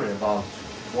don't worry about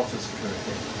water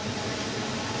security.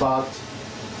 But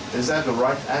is that the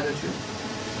right attitude?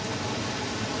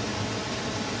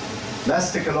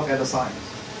 Let's take a look at the science.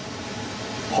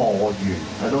 Hoyuan.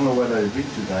 I don't know whether you've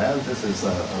been to that. This is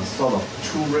a sort of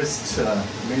tourist.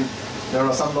 There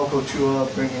are some local tours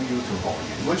bringing you to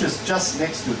Hoyuan, which is just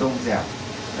next to Dongjiang.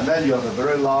 And then you have a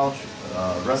very large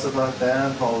reservoir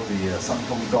there called the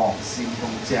Santongdong,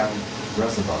 Xintongjiang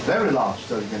Reservoir. Very large,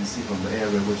 so you can see from the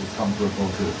area which is comparable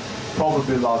to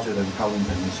probably larger than Kowloon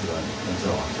Peninsula and so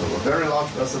on. So a very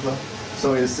large reservoir.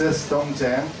 So it's this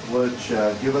Dongjiang which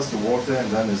gives us the water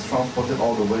and then is transported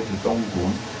all the way to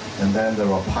Dongguan. And then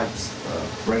there are pipes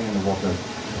bringing the water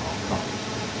to Hong Kong.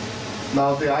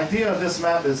 Now the idea of this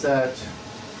map is that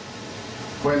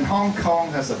when Hong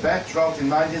Kong has a bad drought in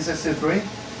 1963,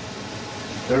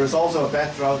 there is also a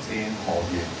bad drought in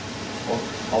Hoyuan,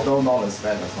 although not as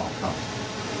bad as Hong Kong.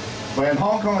 When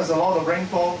Hong Kong has a lot of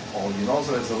rainfall, Hoyuan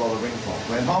also has a lot of rainfall.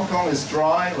 When Hong Kong is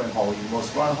dry, when Hoyuan was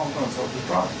dry, Hong Kong is also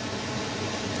dry.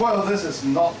 Well, this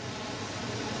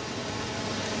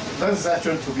is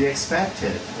actually to be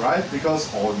expected, right? Because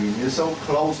Hoyuan is so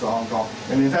close to Hong Kong.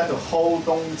 And in fact, the whole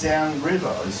Dongjiang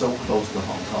River is so close to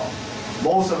Hong Kong.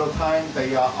 Most of the time,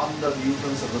 they are under the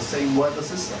influence of the same weather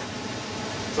system.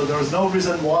 So there is no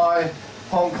reason why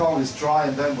Hong Kong is dry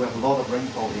and then we have a lot of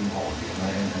rainfall in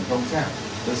Hoyuan and Dongjiang.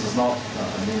 This is not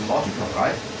logical,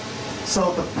 right?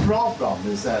 So the problem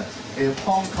is that if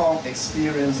Hong Kong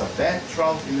experiences a bad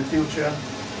drought in the future,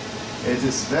 it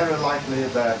is very likely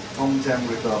that Dongjiang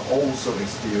River also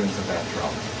experiences a bad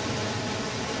drought.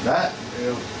 That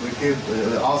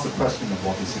we ask the question of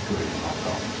what is security in Hong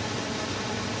Kong.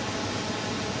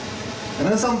 And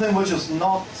then something which is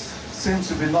seems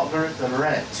to be not very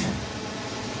direct.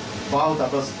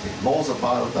 Biodiversity, laws of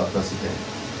biodiversity.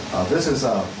 This is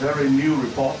a very new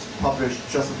report published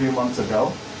just a few months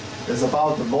ago. It's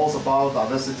about the laws of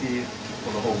biodiversity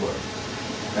for the whole world.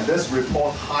 And this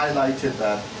report highlighted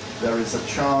that there is a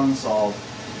chance of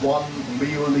 1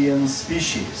 million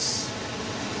species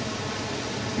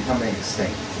becoming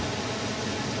extinct.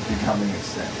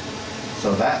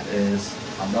 So that is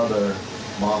another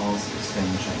mass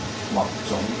extinction,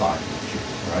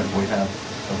 right? We have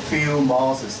a few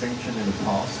mass extinction in the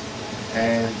past,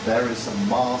 and there is a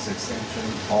mass extinction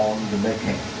on the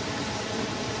making.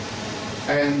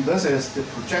 And this is the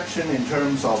projection in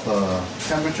terms of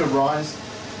temperature rise.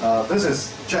 This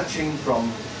is judging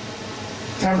from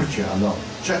temperature alone,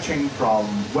 judging from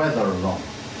weather alone.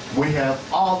 We have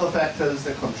other factors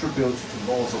that contribute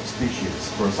to loss of species.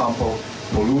 For example,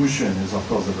 pollution is of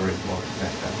course a very important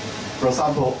factor. For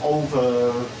example,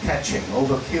 overcatching,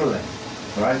 overkilling,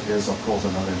 right, is of course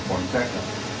another important factor.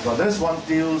 But this one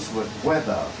deals with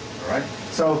weather, right?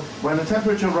 So when the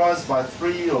temperature rises by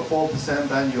 3 or 4%,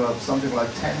 then you have something like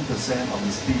 10% of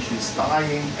the species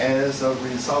dying as a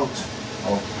result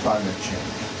of climate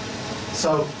change.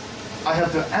 So I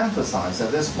have to emphasize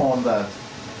at this point that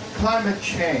climate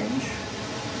change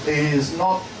is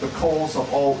not the cause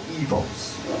of all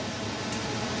evils.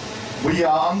 We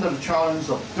are under the challenge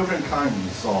of different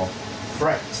kinds of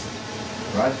threats,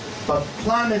 right? But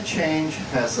climate change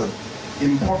has an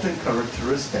important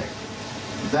characteristic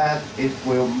that it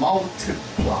will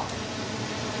multiply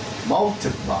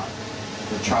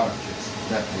the challenges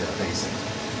that we are facing.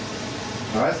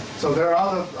 All right? So there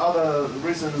are other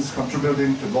reasons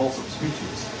contributing to loss of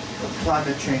species, but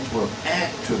climate change will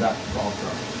add to that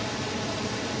problem.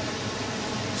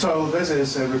 So this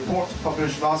is a report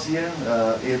published last year.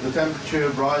 If the temperature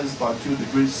rises by 2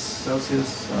 degrees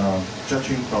Celsius,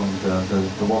 judging from the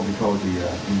what we call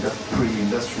the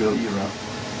pre-industrial era,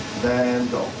 then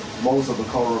most of the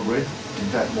coral reef, in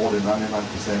fact more than 99%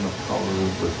 of the coral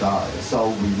reef will die. So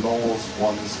we lost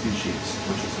one species,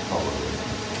 which is the coral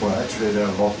reef. Well, actually there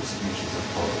are a lot of species of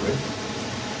coral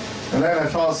reef. And then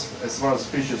as far as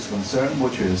fish is concerned,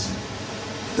 which is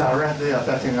directly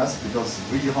affecting us because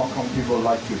we Hong Kong people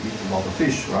like to eat a lot of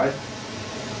fish, right?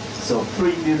 So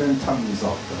 3 million tons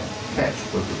of catch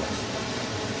will be lost.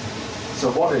 So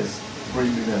what is 3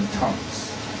 million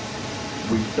tons?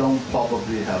 We don't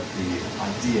probably have the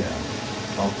idea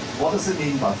of what does it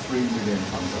mean by 3 million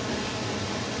tons of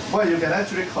fish. Well, you can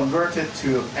actually convert it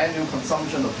to annual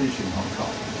consumption of fish in Hong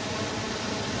Kong.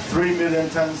 3 million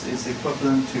tons is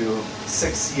equivalent to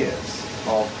 6 years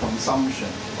of consumption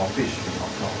of fish in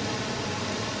Hong Kong.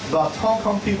 But Hong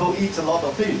Kong people eat a lot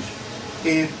of fish.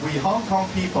 If we Hong Kong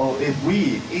people, if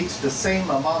we eat the same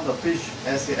amount of fish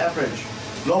as the average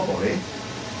globally,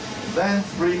 then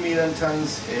 3 million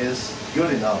tons is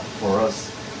good enough for us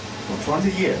for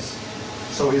 20 years.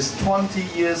 So it's 20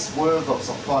 years worth of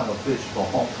supply of fish for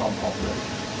Hong Kong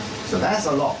population. So that's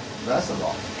a lot,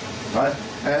 right?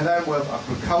 And then with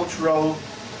agricultural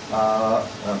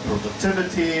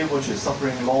productivity, which is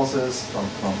suffering losses from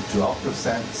 12%,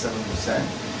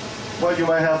 7%. Well, you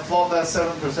might have thought that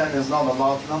 7% is not a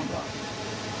large number.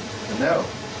 But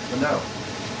no.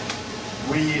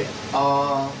 We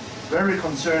are very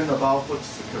concerned about food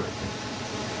security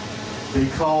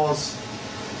because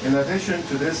in addition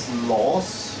to this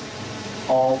loss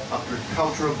of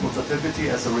agricultural productivity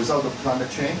as a result of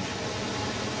climate change,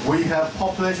 we have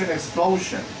population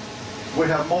explosion. We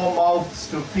have more mouths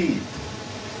to feed,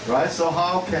 right? So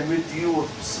how can we deal with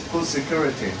food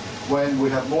security when we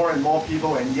have more and more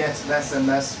people and yet less and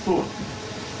less food?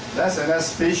 Less and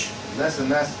less fish, less and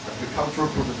less agricultural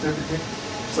productivity.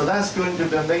 So that's going to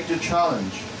be a major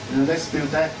challenge in the next few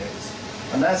decades.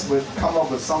 Unless we come up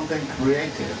with something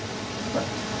creative,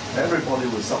 everybody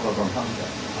will suffer from hunger,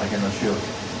 I can assure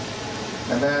you.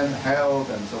 And then health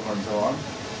and so on and so on.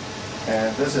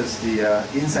 And this is the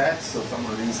insects, so some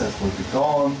of the insects will be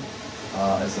gone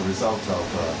as a result of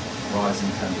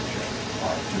rising temperature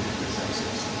by 2 degrees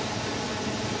Celsius.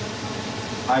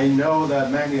 I know that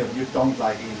many of you don't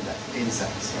like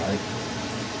insects, right?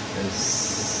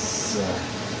 It's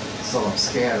sort of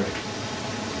scary.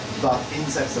 But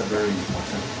insects are very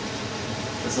important.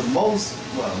 It's the most,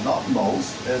 well, not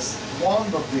most, it's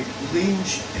one of the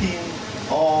linchpin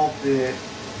of the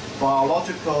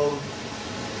biological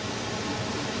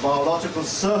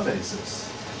surfaces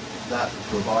that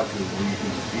provide to the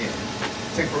human being.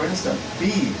 Take for instance,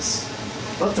 bees,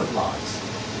 butterflies.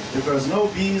 If there's no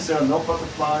bees, there are no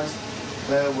butterflies,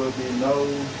 there will be no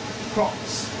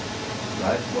crops,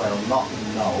 right? Well, not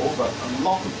no, but a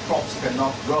lot of crops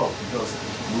cannot grow because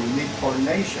we need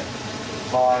pollination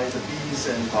by the bees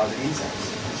and by the insects.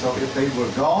 So if they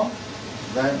were gone,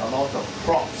 then a lot of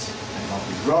crops cannot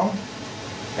be grown,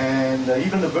 and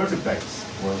even the vertebrates,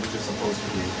 well, which is supposed to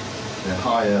be the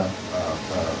higher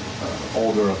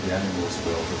order of the animals,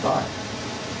 will also die.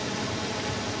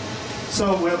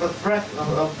 So we have a threat,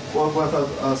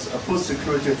 a food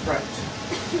security threat.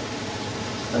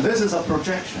 And this is a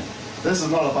projection. This is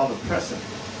not about the present.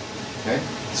 Okay?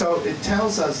 So it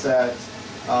tells us that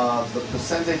the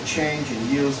percentage change in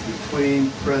yields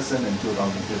between present and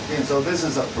 2015. So this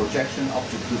is a projection up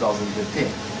to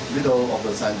 2015, middle of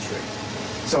the century.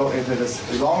 So if it is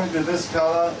belonging to this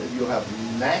color, you have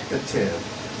negative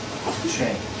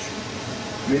change,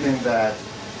 meaning that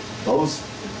those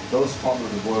parts of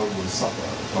the world will suffer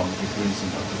from decreasing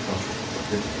agricultural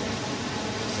productivity.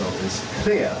 So it's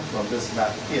clear from this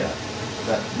map here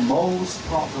that most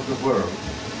parts of the world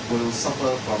will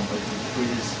suffer from a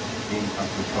decrease in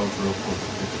agricultural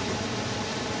productivity.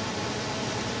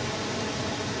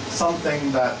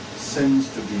 Something that seems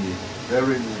to be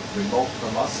very remote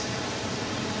from us.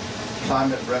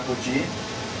 Climate refugee,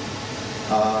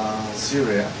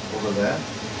 Syria over there.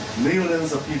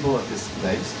 Millions of people are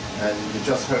displaced, and you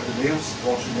just heard the news,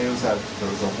 watch the news that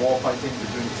there is a war fighting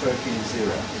between Turkey and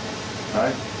Syria,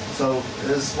 right? So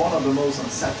it's one of the most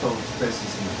unsettled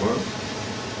places in the world.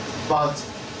 But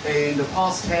in the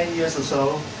past 10 years or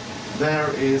so,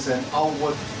 there is an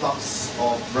outward flux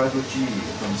of refugees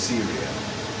from Syria.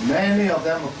 Many of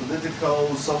them are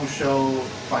political, social,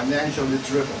 financially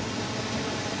driven.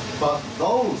 But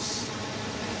those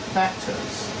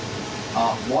factors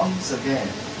are once again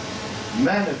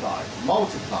magnified,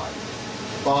 multiplied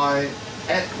by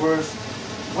adverse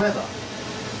weather.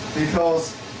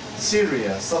 Because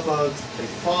Syria suffered a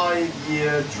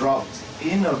 5-year drought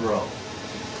in a row,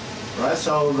 right?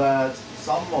 So that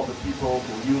some of the people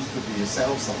who used to be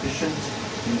self-sufficient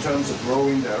in terms of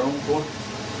growing their own food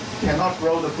cannot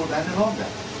grow the food any longer.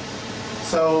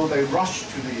 So they rush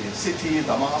to the city,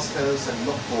 Damascus, and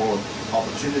look for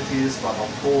opportunities, but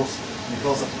of course,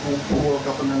 because of poor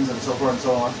governance and so forth and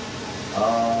so on,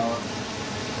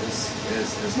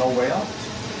 there's no way out.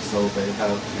 So they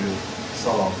have to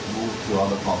sort of move to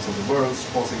other parts of the world,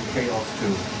 causing chaos to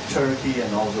Turkey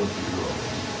and also to Europe.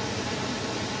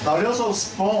 Now it also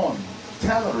spawned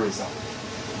terrorism.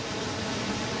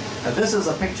 And this is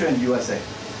a picture in USA,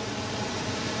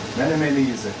 many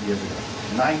years ago,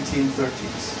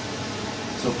 1930s.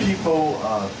 So people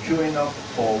are queuing up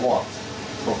for what?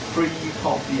 For free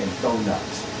coffee and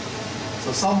donuts.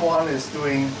 So someone is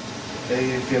doing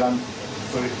a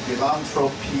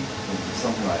philanthropy,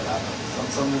 something like that.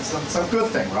 Some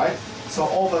good thing, right? So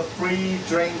offer free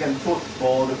drink and food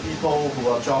for the people who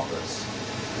are jobless.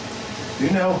 Do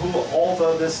you know who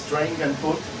offer this drink and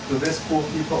food to these poor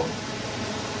people?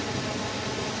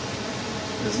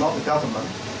 It's not the government.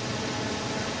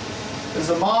 It's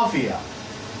the mafia.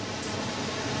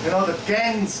 You know, the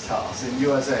gangsters in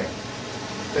USA.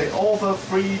 They offer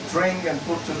free drink and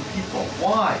food to the people.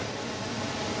 Why?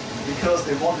 Because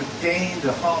they want to gain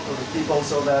the heart of the people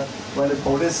so that when the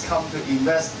police come to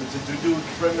do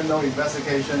criminal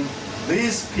investigation,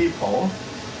 these people,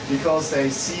 because they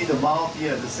see the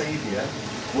mafia as the savior,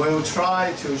 will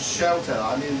try to shelter,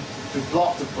 to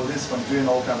block the police from doing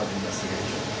all kind of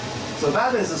investigation. So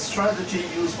that is a strategy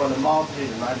used by the mafia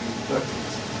in the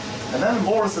 1930s. And then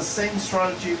more or less the same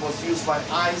strategy was used by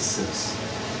ISIS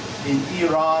in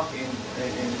Iraq, in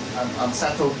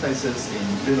unsettled places in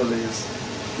Middle East,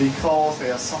 because they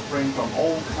are suffering from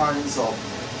all kinds of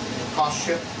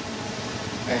hardship,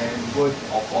 and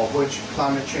of which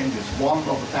climate change is one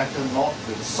of the factors, not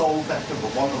the sole factor,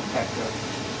 but one of the factors.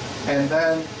 And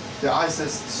then the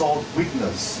ISIS saw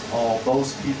weakness of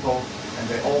those people, and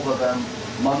they offer them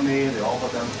money, they offer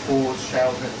them food,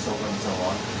 shelter, and so on and so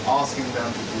on, asking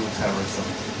them to do terrorism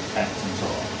acts and so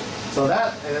on. So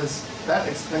that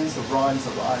explains the rise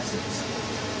of ISIS.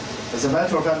 As a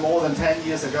matter of fact, more than 10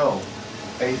 years ago,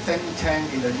 a think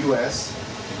tank in the US,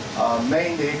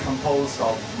 mainly composed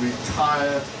of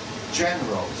retired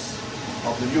generals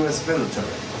of the US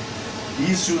military,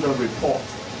 issued a report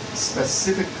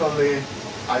specifically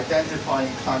identifying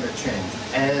climate change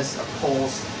as a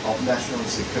cause of national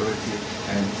security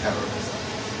and terrorism.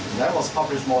 And that was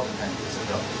published more than 10 years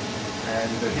ago. And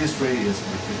the history is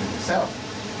repeating itself.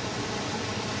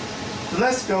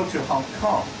 Let's go to Hong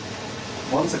Kong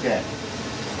once again.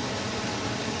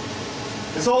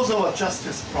 It's also a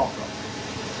justice problem.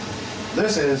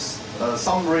 This is a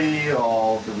summary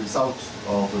of the results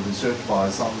of the research by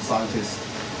some scientists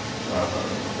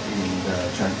in the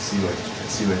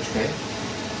CUHK.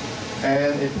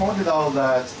 And it pointed out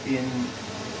that in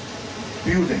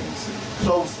buildings,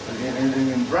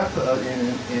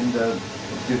 in the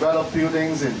developed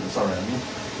buildings,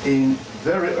 in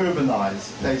very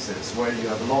urbanized places where you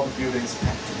have a lot of buildings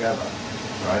packed together,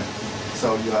 right?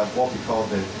 So you have what we call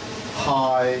the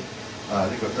high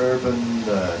urban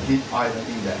heat island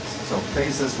index. So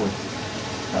places with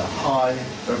high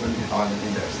urban heat island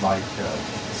index, like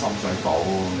Shanghai,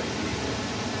 maybe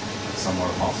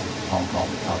somewhere possible, Hong Kong,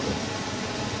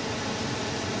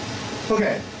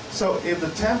 okay, so if the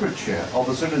temperature of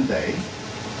a certain day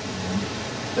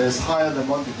is higher than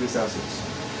 1 degree Celsius,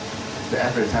 the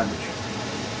average temperature,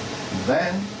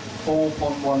 then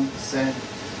 4.1%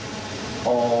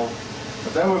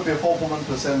 there will be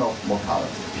 4.1% of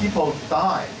mortality. People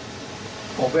die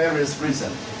for various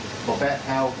reasons, for bad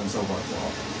health and so forth and so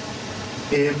on.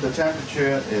 If the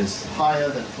temperature is higher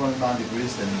than 29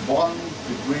 degrees, then 1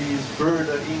 degree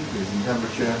further increase in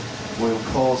temperature will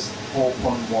cause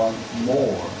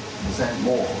 4.1%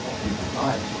 more of people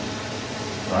dying.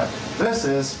 Right? This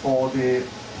is for the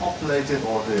populated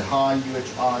or the high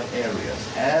UHI areas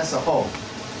as a whole,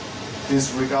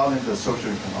 disregarding the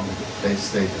socio-economic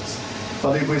status.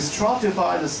 But if we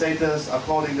stratify the status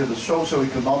according to the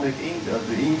socio-economic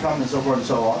the income and so forth and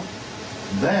so on,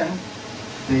 then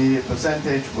the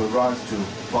percentage will rise to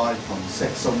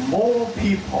 5.6. So more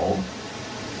people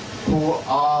who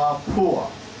are poor,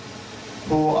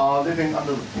 who are living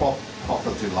under the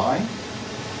poverty line,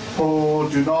 who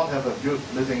do not have a good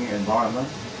living environment,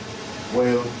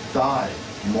 will die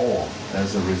more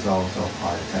as a result of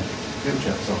higher temperature in the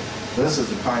future. So this is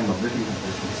the kind of living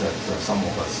conditions that some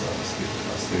of us are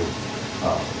still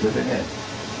living in.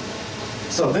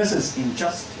 So this is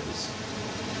injustice.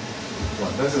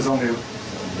 Well, this is only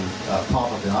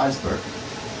part of the iceberg.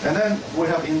 And then we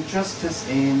have injustice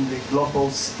in the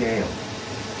global scale.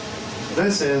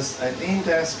 This is an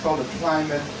index called the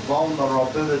Climate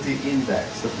Vulnerability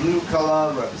Index. The blue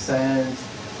color represents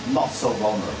not so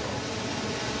vulnerable,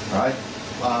 right?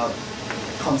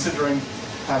 Considering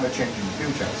climate change in the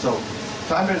future. So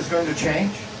climate is going to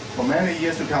change for many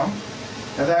years to come.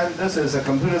 And then this is a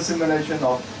computer simulation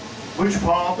of which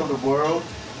part of the world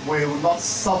will not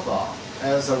suffer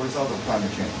as a result of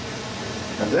climate change.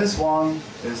 And this one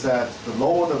is that the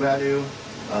lower the value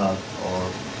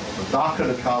or the darker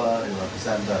the color, it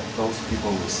represents that those people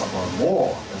will suffer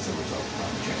more as a result of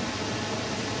climate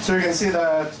change. So you can see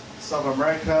that South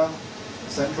America,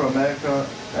 Central America,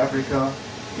 Africa,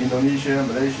 Indonesia,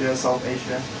 Malaysia, South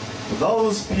Asia,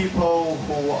 those people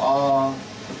who are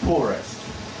the poorest,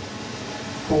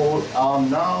 who are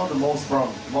now the most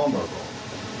vulnerable,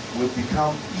 will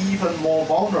become even more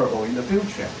vulnerable in the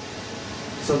future.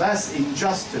 So that's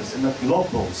injustice in a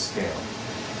global scale.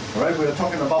 All right, we are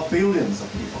talking about billions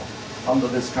of people under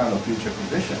this kind of future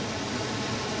condition.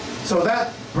 So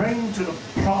that brings to the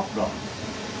problem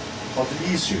of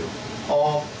the issue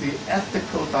of the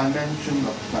ethical dimension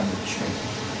of climate change.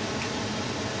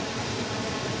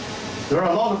 There are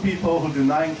a lot of people who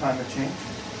deny climate change.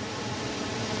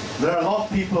 There are a lot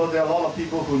of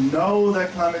people who know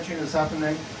that climate change is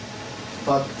happening,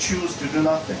 but choose to do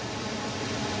nothing.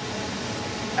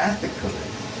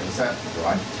 Ethically, is that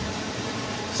right?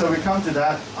 So we come to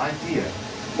that idea.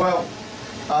 Well,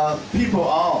 people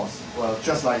ask, well,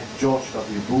 just like George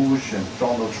W. Bush and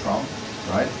Donald Trump,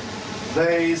 right?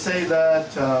 They say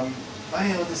that,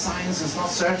 well, the science is not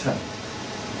certain.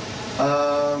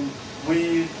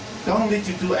 We don't need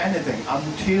to do anything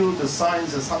until the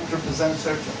science is 100%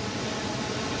 certain.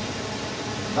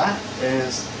 That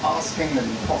is asking an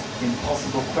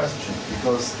impossible question,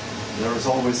 because there is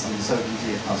always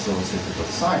uncertainty associated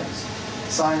with science.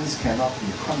 Science cannot be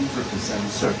 100%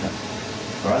 certain.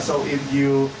 Right? So if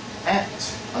you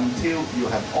act until you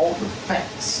have all the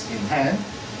facts in hand,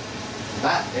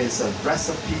 that is a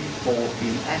recipe for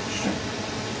inaction.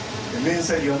 It means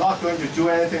that you're not going to do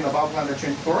anything about climate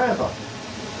change forever,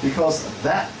 because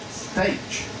that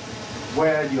stage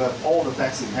where you have all the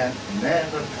facts in hand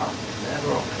never comes,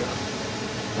 never occurs.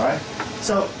 Right?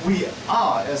 So we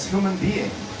are, as human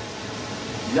beings,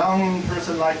 young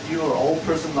person like you or old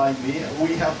person like me,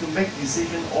 we have to make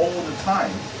decisions all the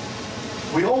time.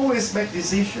 We always make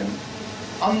decisions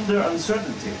under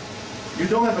uncertainty. You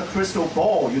don't have a crystal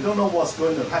ball. You don't know what's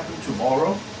going to happen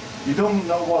tomorrow. You don't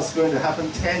know what's going to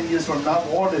happen 10 years from now.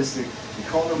 What is the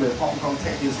economy of Hong Kong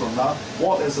 10 years from now?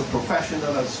 What is a profession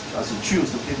that I should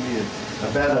choose to give me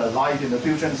a better life in the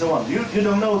future, and so on. You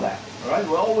don't know that. All right?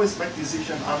 We always make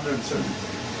decisions under uncertainty.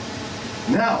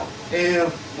 Now,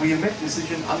 if we make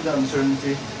decisions under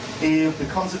uncertainty, if the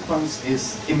consequence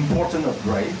is important or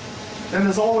grave, then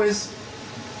it's always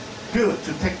good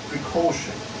to take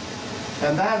precaution.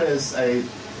 And that is a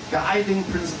guiding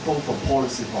principle for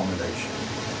policy formulation.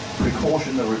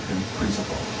 Precautionary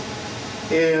principle.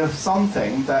 If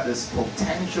something that is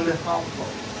potentially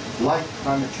harmful, like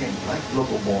climate change, like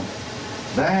global warming,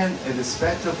 then it is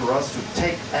better for us to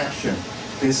take action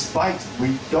despite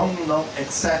we don't know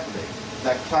exactly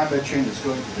that climate change is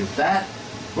going to be that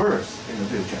worse in the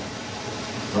future,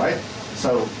 right?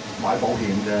 So, 買保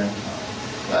險啫.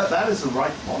 That is the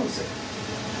right policy.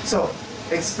 So,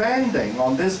 expanding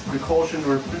on this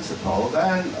precautionary principle,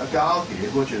 then Garvey,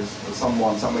 which is some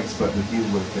expert who deal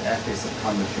with the ethics of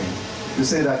climate change, you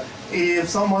say that if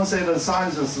someone says that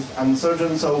science is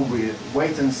uncertain, so we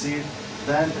wait and see,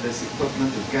 then it is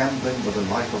equivalent to gambling with the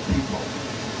life of people.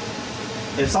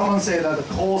 If someone says that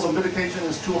the cost of mitigation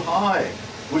is too high,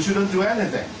 we shouldn't do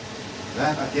anything,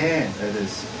 then again it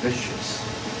is vicious.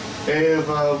 If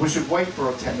we should wait for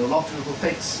a technological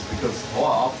fix, because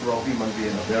after all, human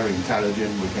beings are very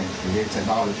intelligent, we can create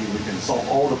technology, we can solve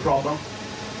all the problems.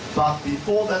 But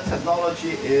before that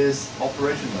technology is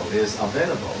operational, is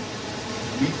available,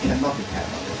 we cannot depend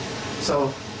on it.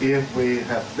 So if we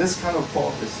have this kind of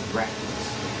thought, it's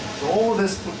reckless. So all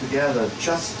this put together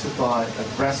justify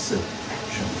aggressive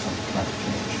actions on climate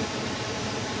change.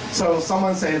 So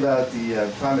someone say that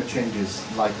the climate change is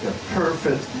like a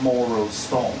perfect moral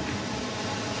storm.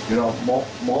 You know,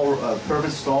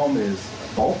 perfect storm is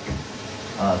a book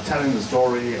telling the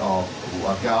story of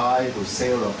a guy who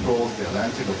sailed across the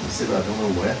Atlantic or Pacific, I don't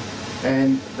know where,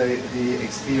 and he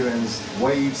experienced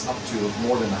waves up to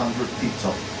more than 100 feet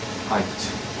of height,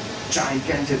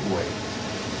 gigantic wave.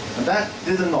 And that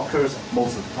didn't occur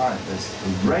most of the time. It's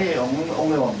rare,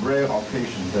 only on rare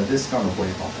occasions that this kind of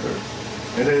wave occurs.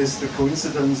 It is the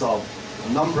coincidence of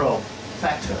a number of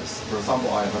factors. For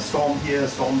example, I have a storm here,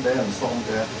 storm there, and storm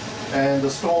there. And the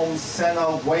storms send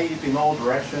out wave in all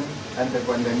directions, and then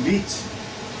when they meet,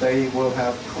 they will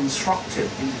have constructive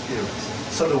interference.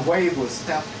 So the wave will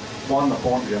step one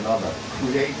upon the other,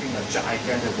 creating a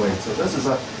gigantic wave. So this is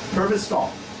a perfect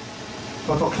storm.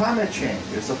 But for climate change,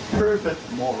 it's a perfect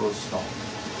moral storm.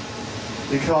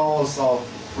 Because of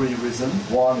three reasons.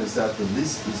 One is that the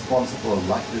least responsible are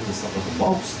likely to suffer the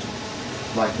most,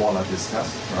 like what I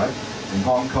discussed, right? In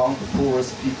Hong Kong, the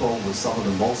poorest people will suffer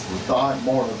the most, will die,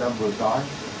 more of them will die,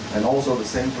 and also the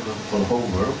same for the whole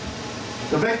world.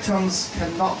 The victims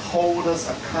cannot hold us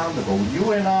accountable.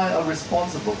 You and I are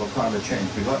responsible for climate change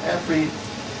because every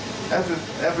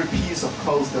piece of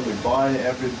clothes that we buy,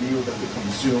 every meal that we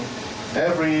consume,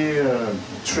 every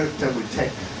trip that we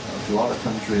take to other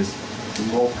countries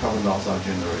involve carbon dioxide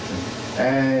generation,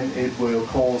 and it will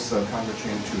cause climate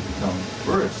change to become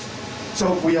worse.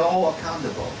 So we are all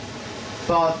accountable,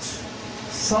 but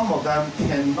some of them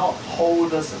cannot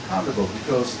hold us accountable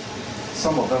because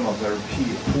some of them are very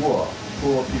poor.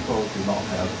 Poor people do not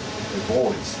have a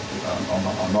voice,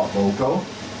 are not vocal.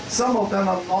 Some of them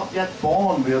are not yet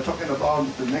born. We are talking about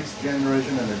the next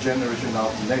generation and the generation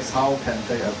after next. How can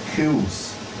they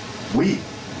accuse we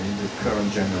in the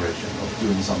current generation of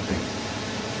doing something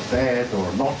bad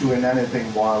or not doing anything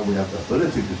while we have the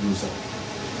ability to do so?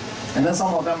 And then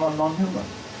some of them are non-human,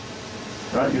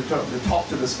 right? You talk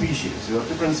to the species. You have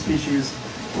different species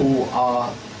who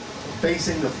are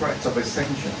facing the threats of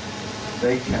extinction.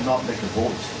 They cannot make a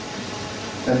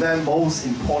voice. And then most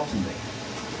importantly,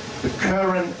 the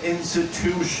current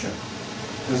institution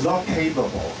is not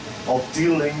capable of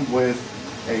dealing with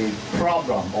a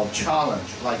problem or challenge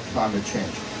like climate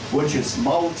change, which is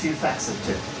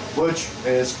multifaceted, which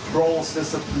is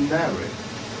cross-disciplinary,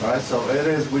 right? So it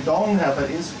is, we don't have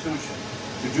an institution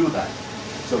to do that.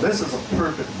 So this is a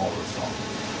perfect moral storm.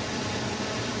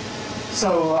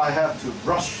 So I have to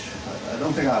rush. I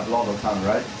don't think I have a lot of time,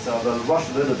 right? So I'll rush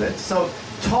a little bit. So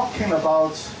talking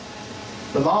about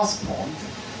the last point,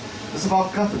 it's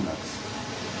about governance.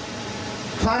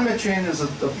 Climate change is a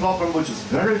problem which is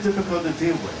very difficult to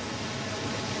deal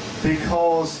with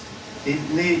because it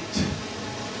needs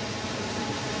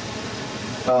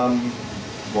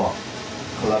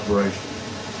collaboration.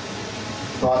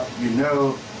 But you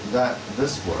know that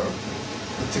this world,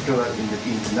 particularly in the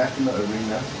international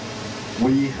arena,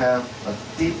 we have a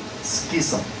deep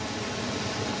schism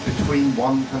between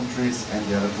one country and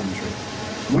the other country.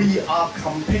 We are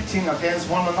competing against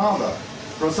one another.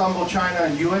 For example, China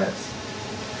and US.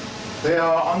 They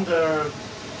are under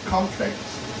conflict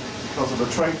because of the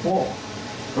trade war.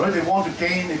 Right? They want to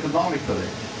gain economically.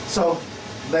 So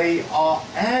they are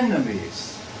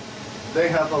enemies. They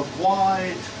have a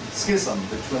wide schism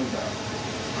between them.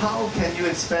 How can you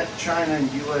expect China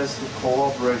and US to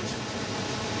cooperate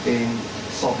in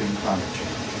solving climate change?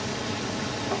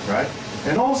 Right?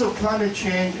 And also climate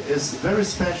change is very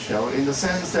special in the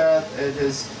sense that it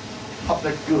is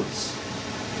public goods.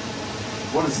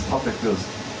 What is public goods?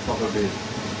 Probably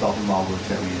Dr. Ma will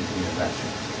tell you in a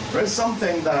lecture. Right?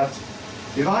 Something that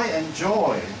if I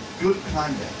enjoy good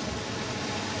climate,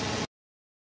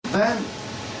 then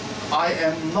I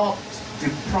am not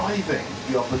depriving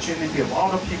the opportunity of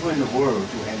other people in the world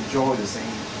to enjoy the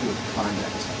same good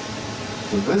climate.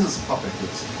 So this is public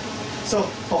goods. So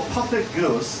for public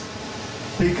goods,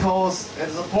 because it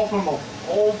is a problem of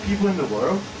all people in the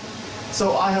world,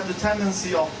 so I have the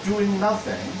tendency of doing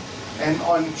nothing and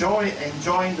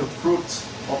enjoying the fruits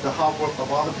of the hard work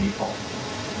of other people,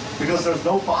 because there's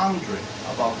no boundary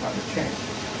about climate change.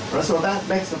 Right? So that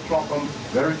makes the problem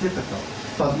very difficult.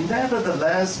 But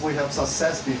nevertheless, we have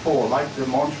success before, like the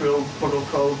Montreal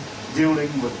Protocol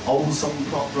dealing with ozone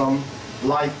problem,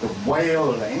 like the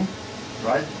whaling,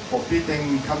 right?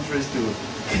 Forbidding countries to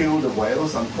kill the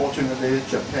whales. Unfortunately,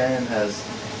 Japan has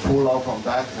pulled out from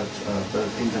that the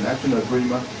international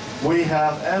agreement. We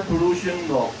have air pollution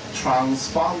of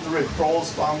transboundary,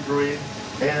 cross-boundary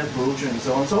air pollution and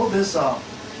so on. So this are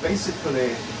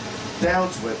basically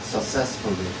dealt with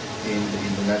successfully in the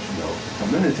international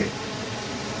community.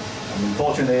 And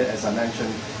unfortunately, as I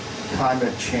mentioned,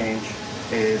 climate change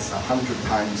is 100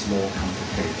 times more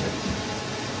complicated.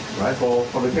 Right?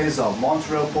 For the case of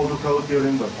Montreal Protocol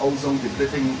dealing with ozone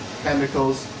depleting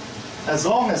chemicals, as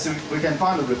long as we can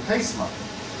find a replacement,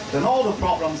 then all the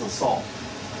problems are solved.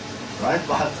 Right?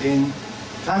 But in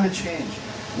climate change,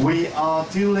 we are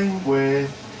dealing with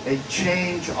a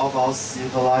change of our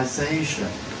civilization.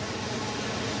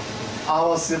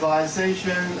 Our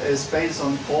civilization is based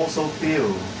on fossil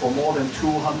fuel for more than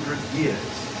 200 years.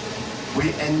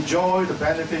 We enjoy the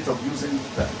benefits of using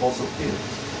fossil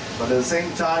fuels. But at the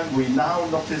same time, we now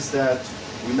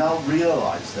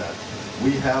realize that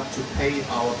we have to pay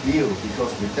our bill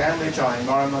because we damage our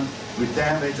environment, we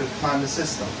damage the climate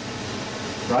system,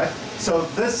 right? So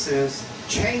this is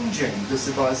changing the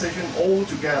civilization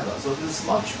altogether. So this is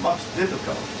much, much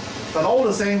difficult. But all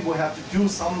the same, we have to do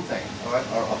something, right,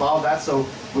 about that. So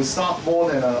we start more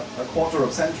than a quarter of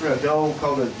a century ago,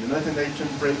 called the United Nations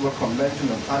Framework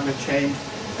Convention on Climate Change,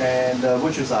 and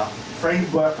which is a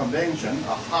framework convention,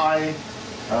 a high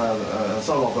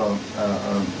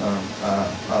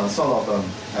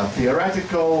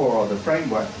theoretical or the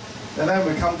framework. And then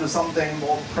we come to something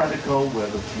more practical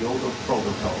with the Kyoto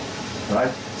Protocol,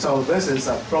 right? So this is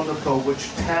a protocol which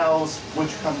tells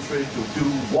which country to do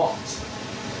what,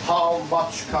 how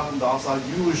much carbon dioxide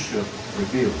you should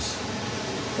reduce.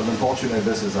 But unfortunately,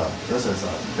 this is a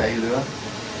failure.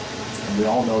 And we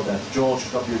all know that George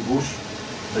W. Bush,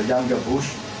 the younger Bush,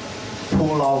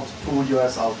 pulled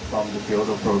US out from the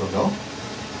Kyoto Protocol.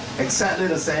 Exactly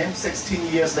the same, 16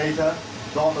 years later,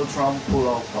 Donald Trump pulled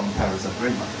out from Paris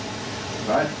Agreement,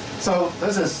 right? So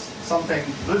this is something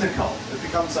political. It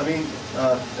becomes, I mean,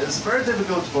 it's very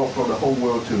difficult for the whole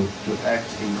world to act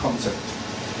in concert.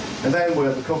 And then we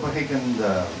have the Copenhagen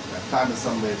Climate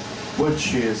Summit,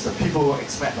 which is, people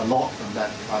expect a lot from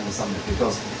that climate summit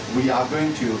because we are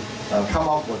going to come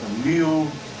up with a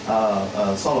new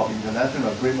sort of international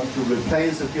agreement to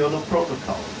replace the Kyoto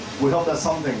Protocol. We hope that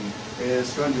something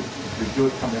is going to be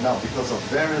good coming out because of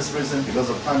various reasons, because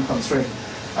of time constraint.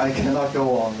 I cannot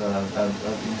go on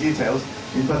in details.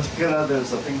 In particular,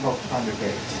 there's a thing called Climate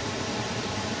Gate.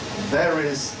 There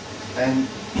is a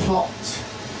plot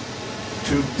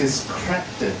to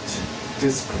discredit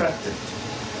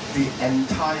the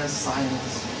entire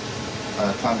science,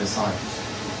 climate science.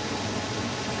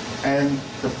 And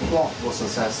the plot was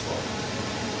successful.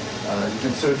 You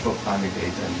can search for Climate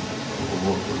Gate and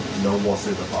know what's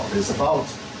it about. It's about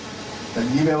an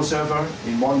email server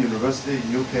in one university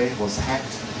in UK was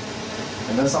hacked,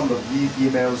 and then some of the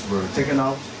emails were taken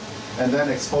out and then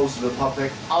exposed to the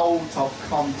public out of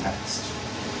context.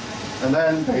 And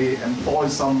then they employ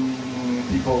some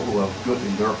people who are good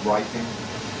in their writing.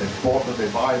 They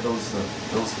buy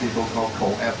those people called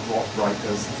co-ed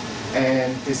writers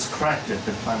and discredit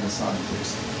the climate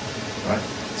scientists, right?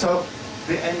 So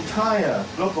the entire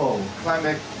global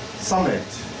climate summit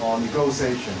or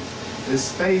negotiation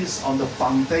is based on the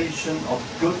foundation of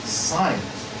good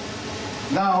science.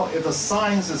 Now, if the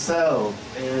science itself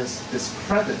is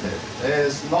discredited,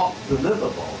 is not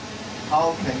deliverable,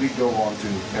 how can we go on to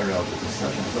carry out the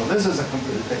discussion? So this is a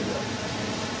complete failure.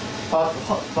 But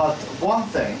one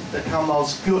thing that comes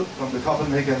out good from the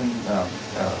Copenhagen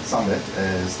summit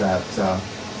is that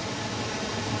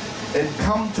it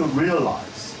come to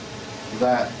realize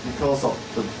that because of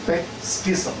the big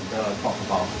schism that I talked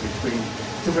about between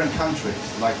different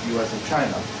countries like US and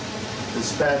China,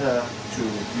 it's better to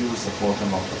use a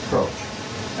bottom-up approach.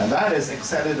 And that is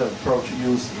exactly the approach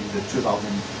used in the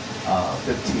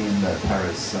 2015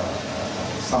 Paris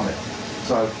summit.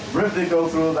 So briefly go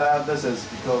through that. This is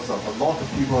because of a lot of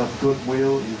people have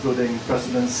goodwill, including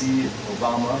President Xi,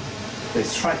 Obama. They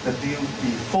struck the deal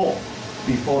before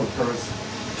the Paris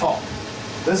talk.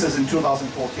 This is in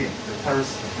 2014. The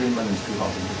Paris Agreement is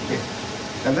 2015.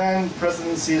 And then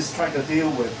President Xi struck a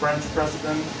deal with French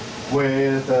President,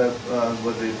 with the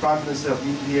Prime Minister of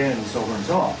India, and so on and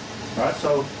so on. Right?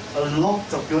 So a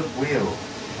lot of goodwill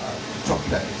took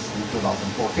place in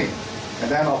 2014. And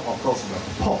then, of course, we have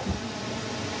the Pope,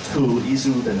 who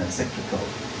issued an encyclical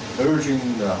urging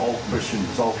all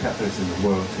Christians, all Catholics in the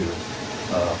world to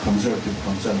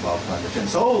concern about climate change.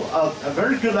 So a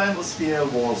very good atmosphere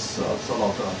was sort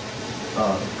of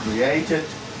created,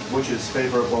 which is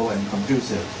favorable and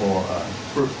conducive for a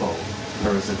fruitful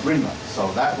Paris Agreement.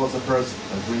 So that was the first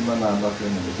agreement. I'm not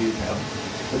going into detail.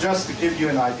 But just to give you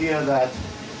an idea that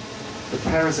the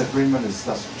Paris Agreement is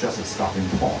just a starting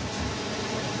point.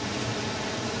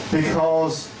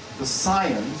 Because the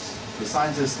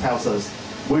scientists tells us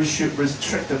we should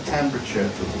restrict the temperature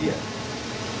to here.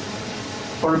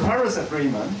 For the Paris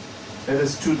Agreement, it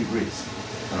is 2 degrees,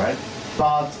 all right?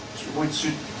 But we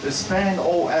should spend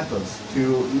all efforts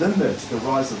to limit the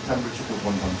rise of temperature to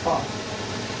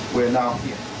 1.5. We're now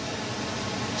here.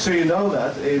 So you know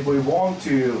that if we want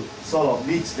to sort of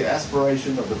meet the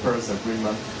aspiration of the Paris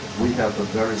Agreement, we have a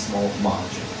very small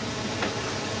margin.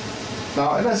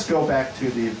 Now let's go back to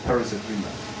the Paris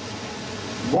Agreement.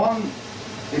 One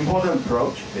important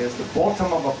approach is the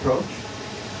bottom-up approach,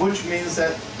 which means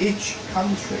that each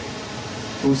country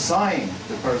who signed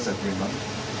the Paris Agreement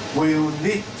will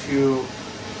need to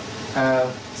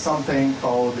have something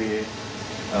called the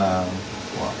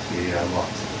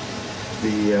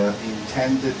the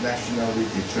intended nationally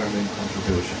determined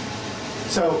contribution.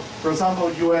 So, for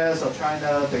example, US or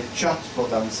China, they judge for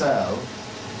themselves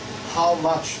how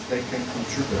much they can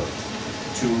contribute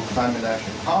to climate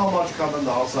action, how much carbon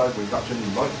dioxide reduction in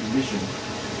emission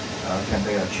can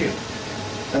they achieve.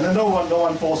 And then no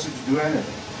one forces you to do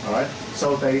anything, all right?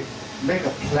 So they make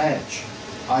a pledge,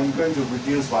 I'm going to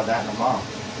reduce by that amount.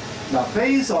 Now,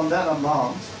 based on that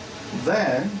amount,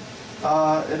 then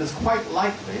it is quite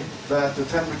likely that the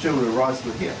temperature will rise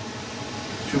to here,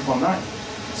 2.9.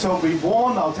 So we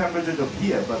want our temperature to be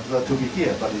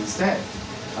here, but instead,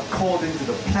 according to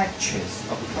the pledges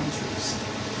of the countries,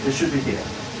 it should be here.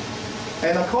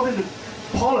 And according to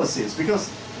policies, because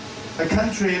a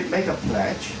country make a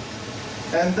pledge,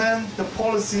 and then the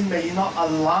policy may not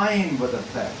align with the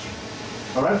pledge.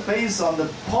 All right, based on the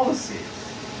policies,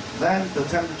 then the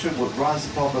temperature would rise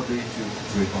probably to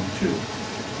 3.2.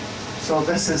 So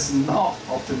this is not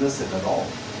optimistic at all.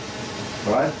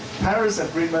 All right, Paris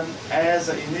Agreement as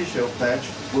an initial pledge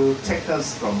will take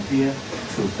us from here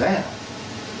to there.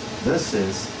 This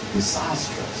is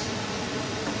disastrous.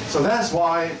 So that's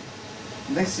why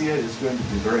next year is going to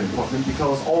be very important,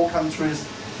 because all countries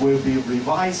will be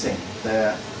revising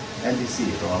their NDC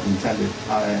or intended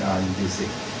NDC.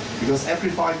 Because every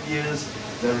 5 years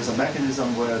there is a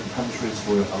mechanism where the countries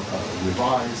will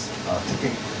revise,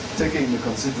 taking into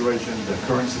consideration the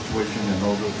current situation and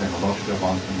all the technological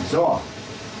advancement and so on.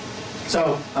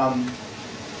 So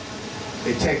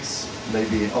it takes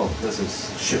maybe, this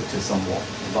is shifted somewhat.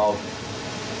 About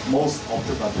most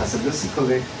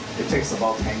pessimistically, it takes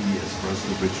about 10 years for us to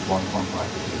reach 1.5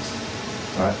 degrees.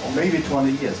 All right, or maybe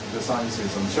 20 years, because science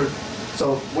is uncertain.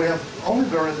 So we have only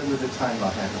very limited time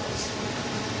ahead of us.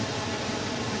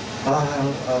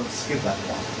 I'll skip that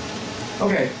one.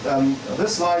 Okay,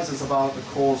 this slide is about the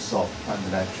course of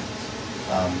climate action.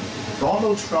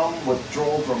 Donald Trump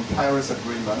withdrew from Paris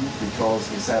Agreement because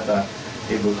he said that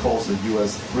it will cost the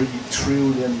US $3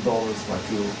 trillion by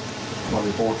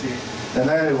 2040, and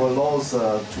then it will lose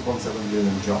 2.7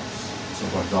 million jobs, so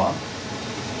forth on.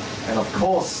 And of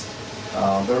course,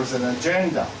 there is an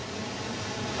agenda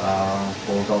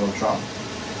for Donald Trump.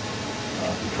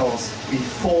 Because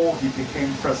before he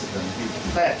became president, he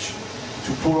pledged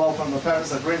to pull off from the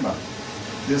Paris Agreement,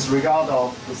 disregard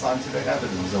of the scientific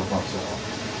evidence of what's so on.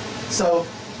 So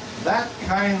that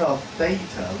kind of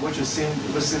data, which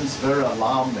seems very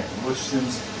alarming, which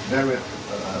seems very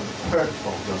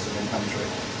hurtful to a certain country,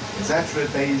 is actually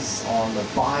based on a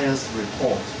biased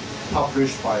report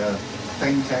published by a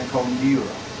think tank called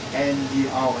NERA,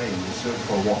 N-E-R-A, in the search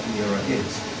for what NERA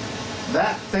is.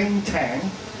 That think tank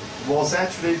was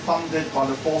actually funded by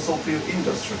the fossil fuel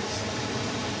industries.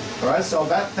 All right, so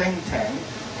that think tank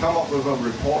come up with a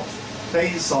report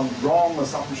based on wrong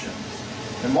assumptions.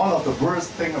 And one of the worst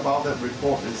thing about that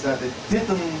report is that it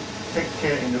didn't take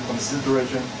care into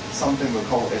consideration something we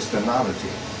call externality.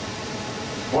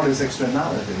 What is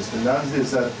externality? Externality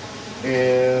is that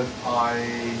if I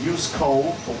use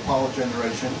coal for power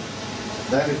generation,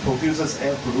 then it produces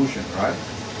air pollution, right?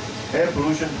 Air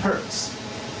pollution hurts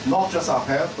not just our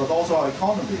health, but also our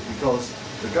economy, because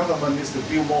the government needs to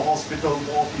build more hospitals,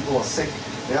 more people are sick,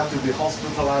 they have to be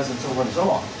hospitalized and so on and so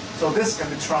on. So this can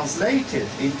be translated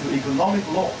into economic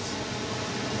loss.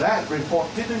 That report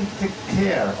didn't take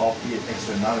care of the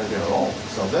externality at all.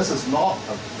 So this is not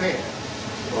a fair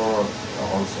or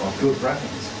good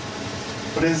reference.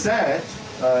 But instead,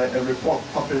 a report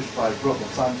published by a group of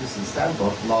scientists in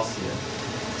Stanford last year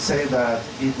say that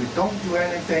if we don't do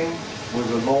anything, we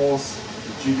will lose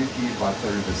the GDP by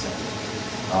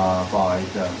 30% by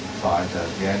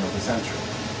the end of the century.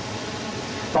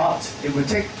 But if we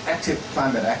take active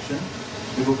climate action,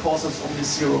 it will cost us only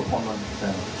 0.1%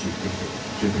 of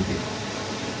GDP.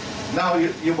 Now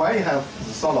you might have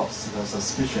sort of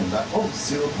suspicion that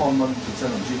 0.1% of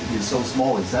GDP is so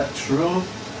small. Is that true?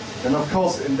 And of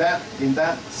course, in that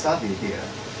study here,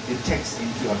 it takes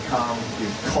into account the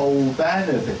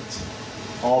co-benefit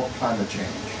of climate change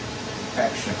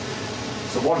action.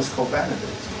 So what is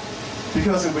co-benefit?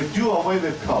 Because if we do away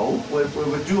with coal, if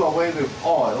we do away with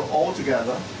oil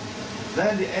altogether,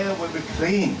 then the air will be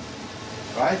clean,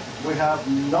 right? We have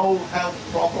no health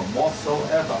problem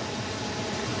whatsoever.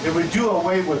 If we do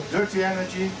away with dirty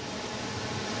energy,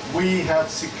 we have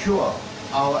secured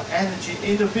our energy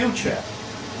in the future,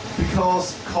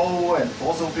 because coal and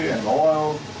fossil fuel and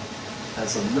oil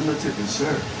has a limited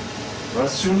reserve. But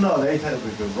sooner or later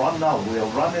we will run out. We are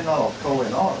running out of coal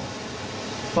and oil.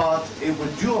 But if we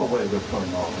do away with coal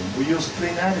and oil, we use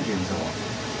clean energy and so on,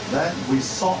 then we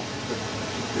solve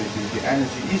the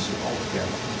energy issue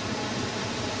altogether.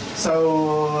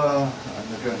 So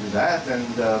I'm not going to do that. And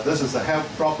this is a health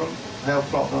problem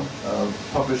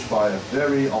published by a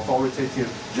very authoritative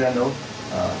journal,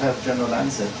 Health Journal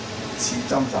Lancet.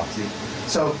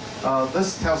 So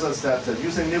this tells us that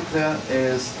using nuclear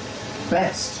is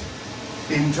best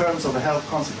in terms of the health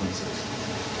consequences.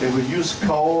 If we use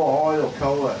coal, oil,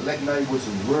 coal, lignite, which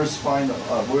is worst kind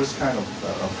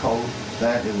of coal,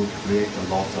 then it will create a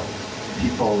lot of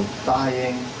people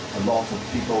dying, a lot of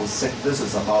people sick. This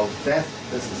is about death.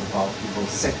 This is about people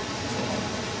sick.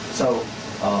 So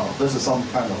this is some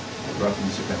kind of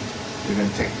reference you can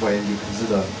take when you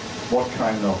consider what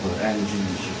kind of energy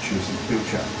you should choose in the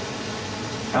future.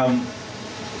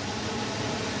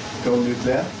 Go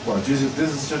nuclear. Well, this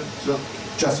is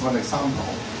just one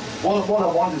example. What I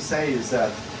want to say is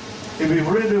that if we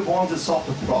really want to solve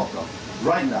the problem,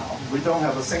 right now, we don't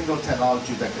have a single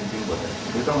technology that can deal with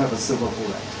it. We don't have a silver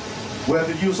bullet. We have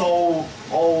to use all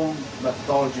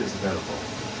methodologies available,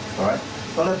 all right?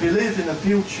 But I believe in the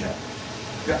future,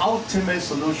 the ultimate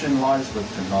solution lies with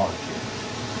technology.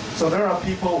 So there are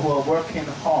people who are working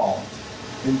hard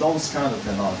in those kind of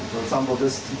technology. For example,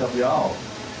 this TWR,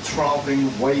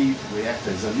 traveling wave reactor,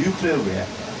 is a nuclear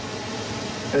reactor.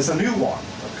 It's a new one,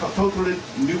 a totally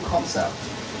new concept.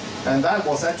 And that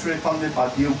was actually funded by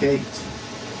Bill Gates.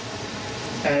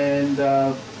 And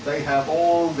they have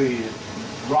all the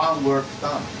groundwork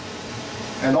done.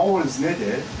 And all is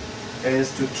needed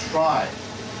is to try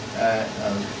to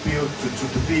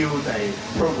build a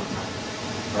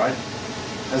prototype, right?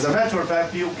 As a matter of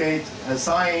fact, Bill Gates has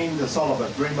signed a sort of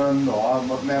agreement or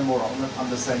memorandum of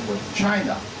understanding with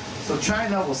China. So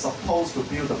China was supposed to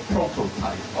build a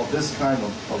prototype of this kind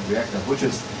of reactor, which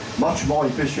is much more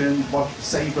efficient, much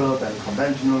safer than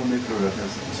conventional nuclear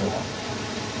reactors and so on.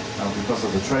 Now, because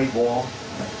of the trade war,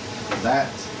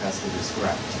 that has to be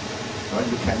scrapped. Right?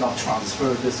 You cannot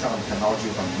transfer this kind of technology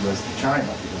from the US to China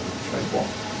because of the trade war.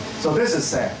 So this is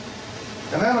sad.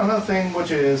 And then another thing,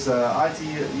 which is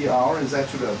ITER, is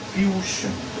actually a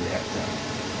fusion reactor.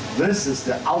 This is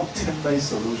the ultimate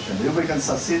solution. If we can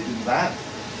succeed in that,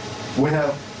 we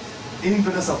have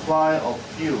infinite supply of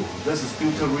fuel. This is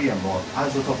deuterium or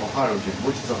isotope of hydrogen,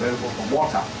 which is available from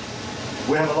water.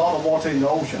 We have a lot of water in the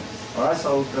ocean. All right,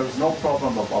 so there is no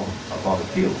problem about the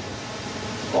fuel.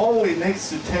 All it needs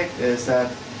to take is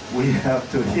that we have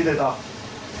to heat it up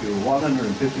to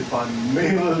 155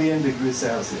 million degrees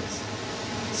Celsius.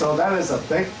 So that is a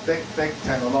big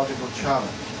technological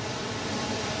challenge.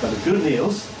 But the good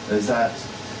news is that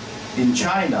in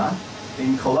China,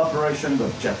 in collaboration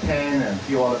with Japan and a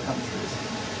few other countries,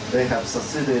 they have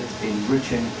succeeded in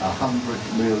reaching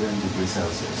 100 million degrees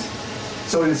Celsius.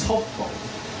 So it's hopeful.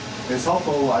 It's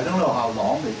hopeful, I don't know how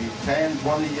long, maybe 10,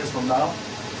 20 years from now,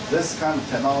 this kind of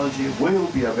technology will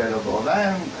be available,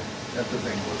 then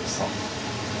everything will be solved.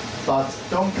 But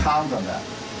don't count on that,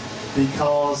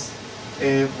 because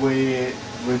if we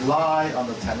rely on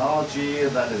the technology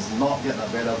that is not yet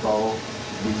available,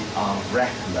 we are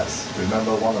reckless.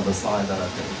 Remember one of the slides that I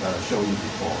showed you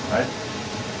before, right?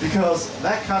 Because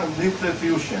that kind of nuclear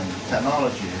fusion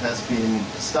technology has been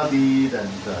studied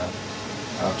and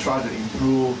tried to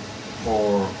improve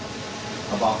for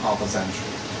about half a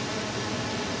century.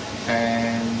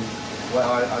 And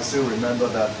well, I still remember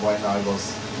that when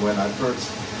I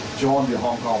first joined the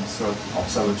Hong Kong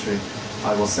Observatory,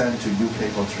 I was sent to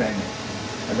UK for training.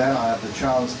 And then I had the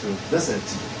chance to visit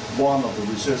one of the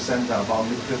research centers about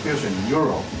nuclear fusion in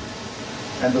Europe.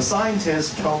 And the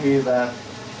scientists told me that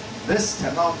this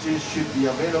technology should be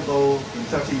available in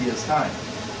 30 years' time.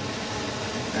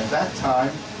 And that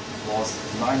time was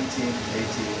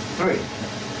 1983.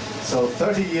 So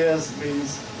 30 years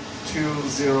means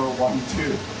 2012,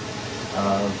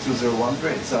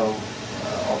 2013. So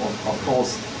of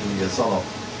course the sort of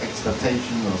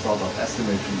expectation or sort of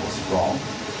estimation was wrong.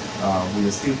 We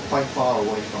are still quite far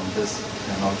away from this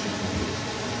technology to be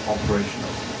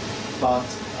operational. But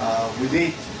we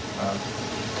need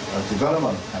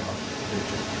development of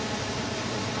technology.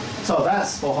 So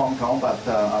that's for Hong Kong, but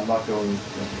I'm not going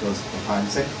because of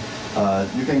time's sake.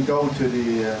 You can go to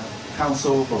the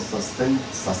Council for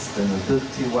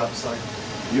Sustainability website.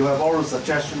 You have all the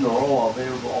suggestions or all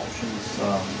available options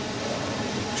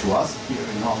to us here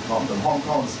in Hong Kong. But Hong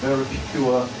Kong is very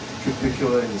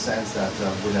peculiar in the sense that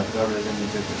we have very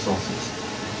limited resources.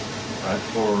 Right?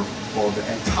 For the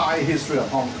entire history of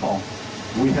Hong Kong,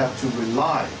 we have to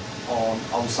rely on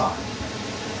outside.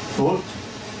 Food,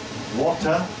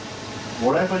 water,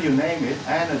 whatever you name it,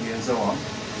 energy and so on.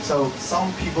 So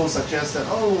some people suggest that,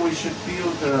 oh, we should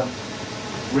build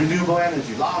renewable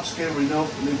energy, large-scale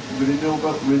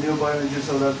renewable energy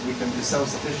so that we can be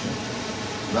self-sufficient.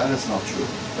 That is not true.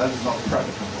 That is not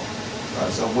practicable.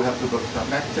 So we have to be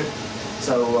connected.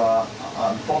 So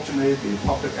unfortunately, the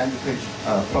public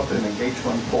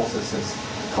engagement process is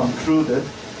concluded,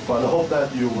 but I hope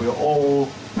that you will all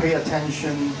pay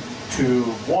attention to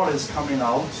what is coming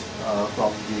out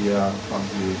from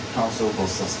the Council for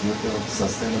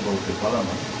Sustainable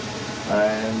Development,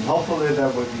 and hopefully there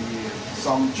will be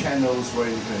some channels where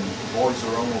you can voice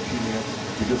your own opinion,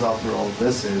 because after all,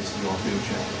 this is your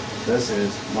future. This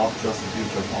is not just the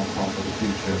future of Hong Kong, but the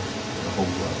future of the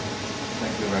whole world.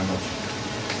 Thank you very much.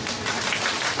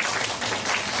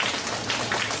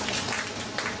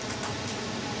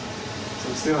 So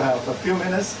we still have a few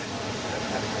minutes.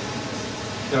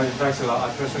 Yeah, in fact,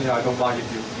 personally, I don't mind if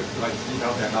you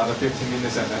another 15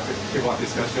 minutes and then keep on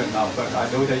discussion now. But I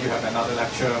know that you have another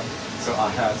lecture, so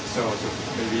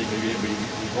maybe we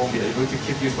won't be able to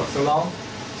keep you for so long.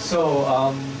 So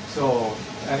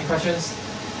any questions?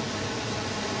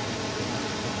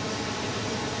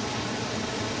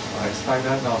 I expect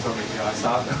that now, so maybe I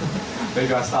start.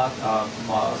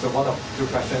 So one of two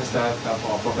questions that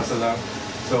for Professor Leung.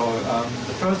 So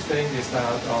the first thing is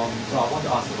that so I want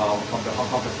to ask about from the Hong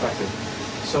Kong perspective.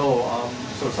 So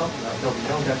we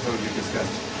know that you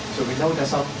discussed. So we know that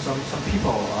some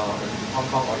people in Hong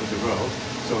Kong or in the world,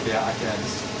 so they are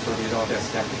against. So they know they're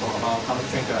skeptical about climate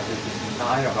change, they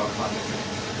deny about climate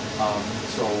change.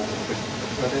 So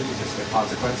whether it is the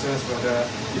consequences, whether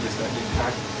it is the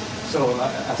impact. So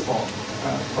as for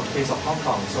the case of Hong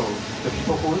Kong, so the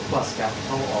people who are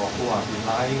skeptical or who are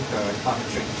denying the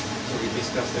climate change. So we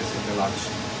discussed this in the lunch.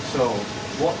 So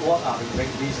what are the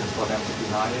main reasons for them to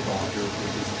deny it or to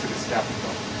be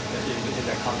skeptical in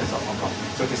the context of Hong Kong?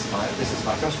 So this is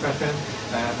my first question.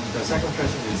 And the second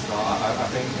question is, I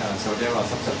think so there are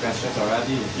some suggestions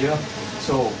already here.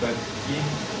 So but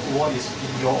what is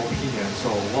in your opinion?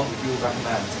 So what would you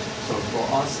recommend? So for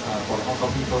us, for the Hong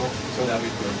Kong people, so that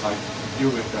we could deal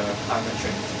with the climate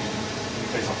change in the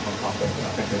case of Hong Kong.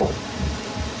 Thank you.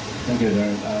 Thank you,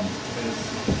 Darren.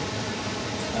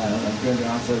 I'm going to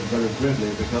answer very briefly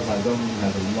because I don't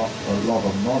have a lot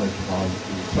of knowledge about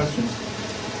the questions.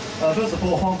 First of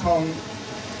all, Hong Kong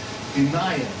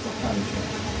deniers of climate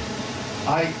change.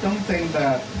 I don't think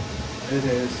that it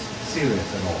is serious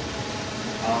at all.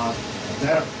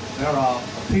 There are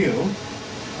a few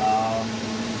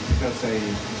because they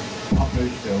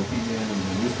publish their opinion in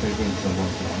the newspaper and so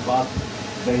on, but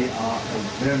they are a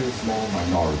very small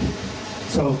minority.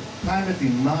 So climate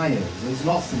deniers is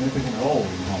not significant at all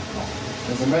in Hong Kong.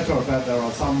 As a matter of fact, there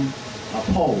are some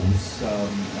polls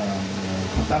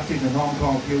conducted in Hong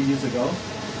Kong a few years ago.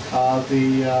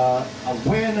 The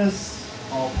awareness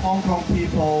of Hong Kong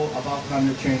people about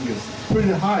climate change is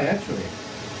pretty high, actually.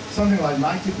 Something like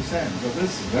 90%, so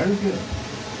this is very good.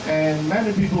 And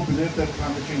many people believe that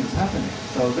climate change is happening,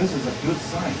 so this is a good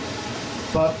sign.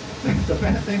 But the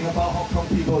bad thing about Hong Kong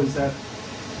people is that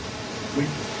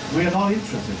we are not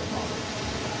interested about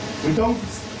it. We don't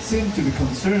seem to be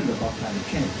concerned about climate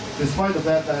change, despite the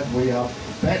fact that we are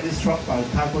badly struck by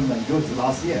Typhoon Mangkhut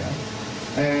last year.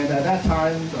 And at that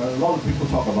time, a lot of people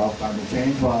talk about climate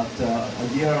change, but a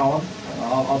year on,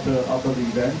 after the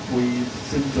event, we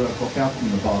seem to have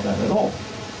forgotten about that at all.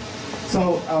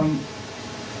 So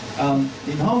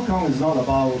in Hong Kong, it's not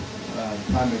about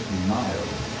climate denial.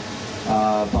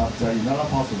 But in other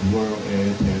parts of the world,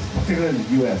 it is, particularly in the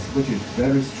US, which is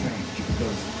very strange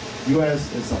because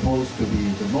US is supposed to be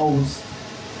the most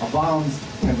advanced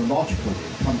technologically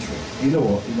country in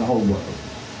the whole world.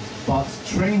 But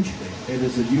strangely, it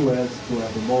is the US who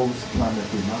have the most climate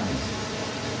deniers.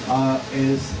 It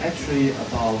is actually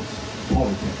about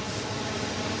politics.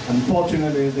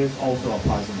 Unfortunately, this also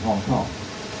applies in Hong Kong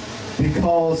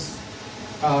because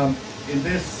in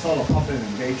this sort of public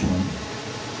engagement,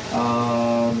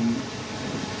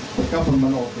 the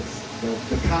government or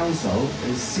the council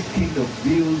is seeking the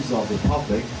views of the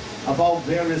public about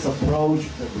various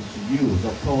approaches that we should use.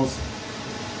 Of course,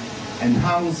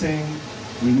 enhancing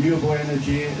renewable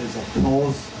energy is, of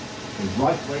course, the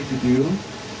right way to do.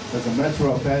 As a matter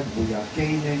of fact, we are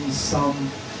gaining some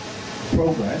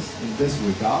progress in this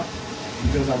regard,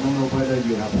 because I don't know whether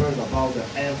you have heard about the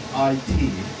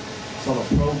FIT sort of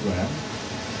program,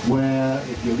 where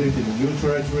if you live in a new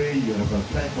territory, you have a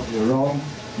flat of your own,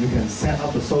 you can set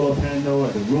up a solar panel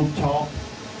at the rooftop,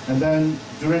 and then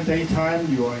during daytime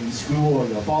you are in school or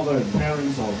your father and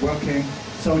parents are working,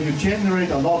 so you generate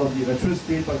a lot of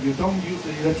electricity, but you don't use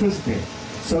the electricity,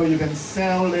 so you can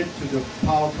sell it to the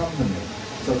power company.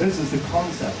 So this is the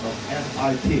concept of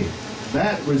FIT.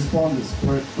 That response is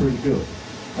pretty good.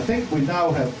 I think we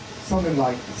now have something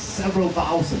like several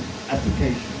thousand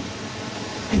applications,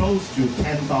 close to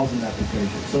 10,000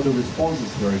 applications, so the response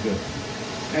is very good.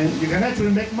 And you can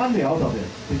actually make money out of it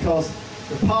because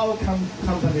the power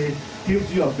company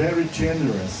gives you a very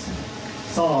generous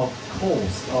sort of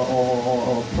cost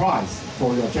or price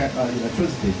for your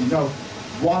electricity. You know,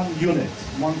 1 unit,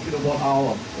 1 kilowatt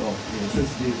hour of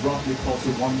electricity roughly costs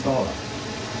you $1.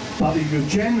 But if you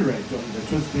generate your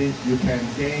electricity, you can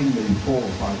gain maybe $4 or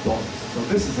 $5. So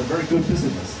this is a very good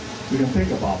business. You can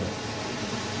think about it.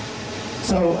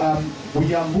 So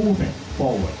we are moving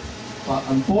forward. But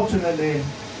unfortunately,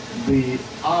 the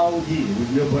RE,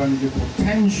 renewable energy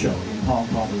potential in Hong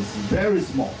Kong is very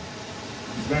small.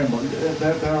 It's very small.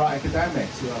 There are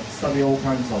academics who have studied all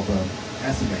kinds of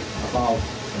estimates about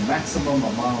the maximum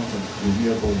amount of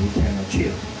renewable we can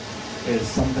achieve is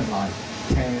something like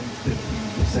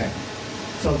 10–15%.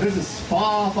 So this is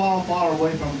far, far, far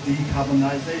away from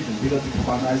decarbonization, because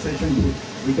decarbonization,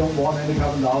 we don't want any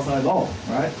carbon dioxide at all,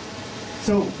 right?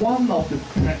 So one of the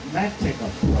pragmatic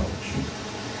approach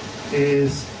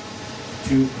is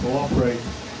to cooperate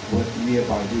with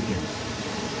nearby regions,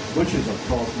 which is of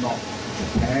course not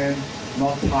Japan,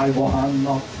 not Taiwan,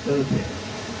 not Philippines.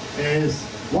 Is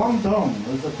Guangdong,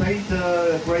 is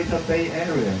the Greater Bay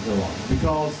Area and so on,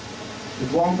 because the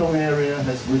Guangdong area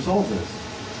has resources.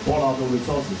 What are the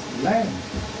resources? Land.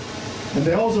 And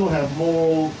they also have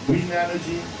more wind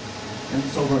energy and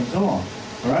so on and so on,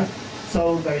 all right?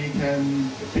 So they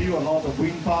can build a lot of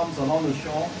wind farms along the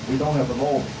shore. We don't have a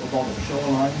lot of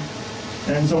shoreline,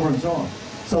 and so on and so on.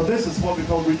 So this is what we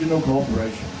call regional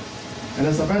cooperation. And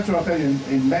as a matter of fact,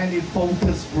 in many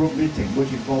focus group meetings,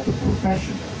 which involve the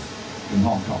professionals in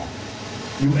Hong Kong,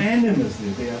 unanimously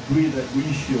they agree that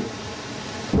we should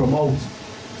promote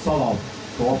sort of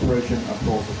cooperation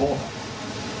across the border.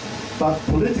 But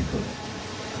politically,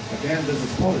 again, this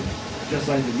is politics, just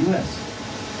like the US.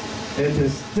 It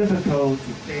is difficult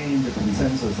to gain the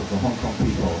consensus of the Hong Kong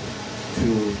people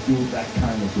to do that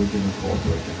kind of regional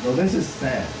cooperation. So this is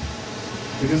sad,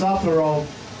 because after all,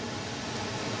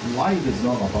 life is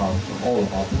not all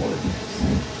about politics.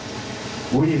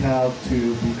 We have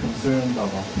to be concerned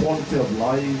about quality of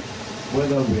life,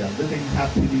 whether we are living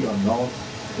happily or not.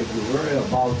 If you worry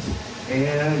about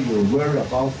air, you worry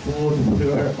about food, you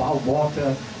worry about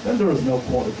water, then there is no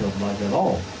quality of life at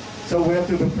all. So we have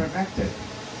to be pragmatic.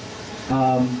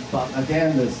 But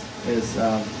again, the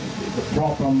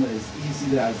problem is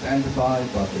easy to identify,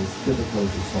 but it's difficult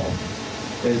to solve.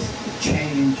 It's the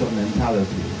change of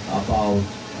mentality about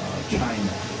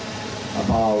China,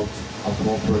 about our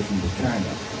cooperation with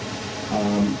China.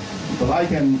 But I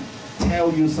can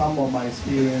tell you some of my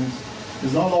experience.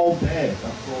 It's not all bad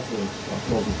across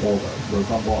the border. For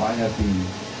example, I have been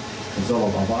a sort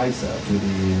of advisor to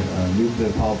the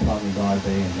nuclear power plant in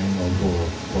Taipei and Leung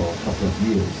for a couple of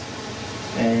years.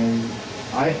 And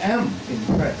I am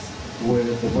impressed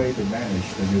with the way they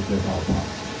manage the nuclear power plant.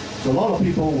 So a lot of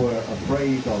people were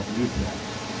afraid of nuclear,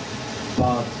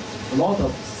 but a lot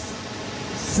of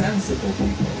sensible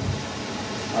people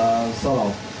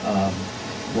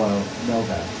know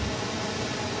that.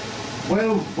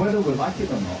 Well, whether we like it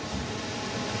or not,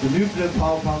 the nuclear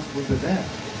power plant will be there.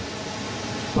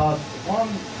 But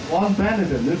one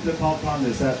benefit of nuclear power plant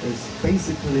is that it's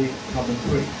basically carbon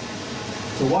free.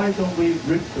 So why don't we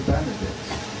reap the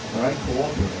benefits, all right,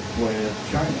 cooperate with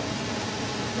China,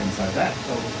 things like that.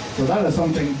 So that is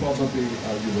something probably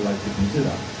you would like to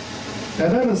consider.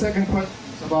 And then the second question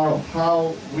is about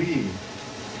how we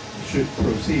should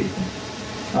proceed.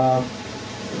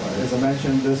 As I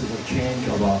mentioned, this is a change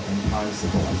of our entire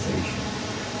civilization.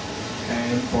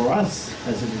 And for us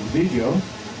as an individual,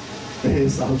 it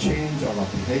is our change of our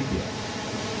behavior.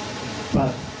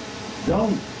 But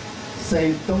don't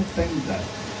think that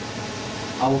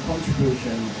our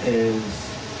contribution is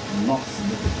not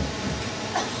significant.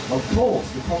 Of course,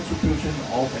 the contribution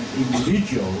of an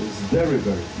individual is very,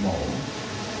 very small.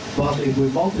 But if we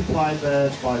multiply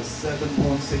that by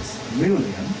 7.6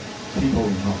 million people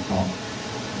in Hong Kong,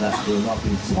 that will not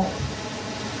be small.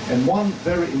 And one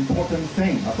very important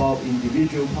thing about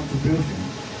individual contribution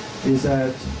is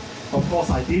that, of course,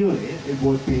 ideally, it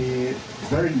would be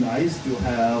very nice to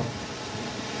have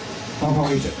Hong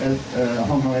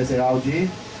Kong SARG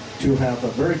to have a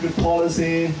very good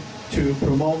policy to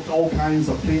promote all kinds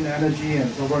of clean energy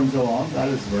and so on and so on. That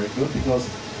is very good, because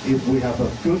if we have a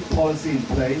good policy in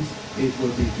place, it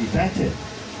will be effective,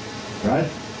 right?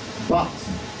 But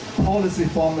policy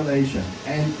formulation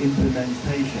and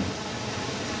implementation,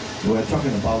 we're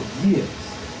talking about years,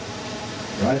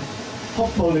 right?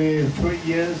 Hopefully 3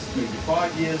 years, maybe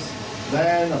 5 years,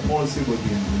 then a policy will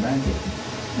be implemented.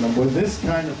 And with this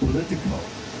kind of political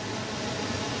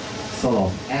sort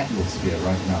of atmosphere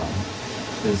right now,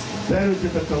 It's very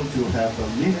difficult to have a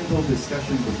meaningful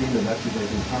discussion within the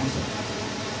Legislative Council.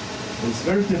 It's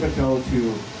very difficult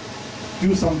to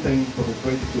do something for the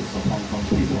greater good of Hong Kong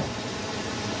people.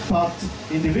 But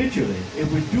individually,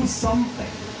 if we do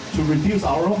something to reduce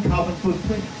our own carbon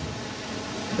footprint,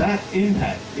 that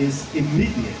impact is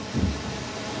immediate.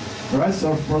 Right?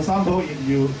 So, for example, if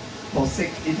you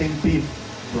forsake eating beef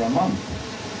for a month,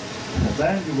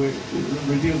 then you will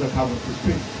reduce the carbon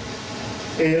footprint.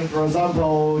 If, for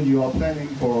example, you are planning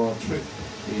for a trip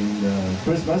in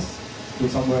Christmas to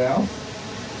somewhere else,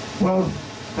 well,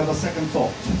 have a second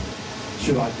thought.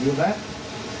 Should I do that?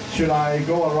 Should I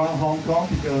go around Hong Kong?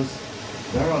 Because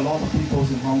there are a lot of people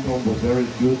in Hong Kong with very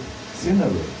good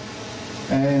scenery.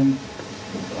 And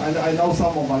I know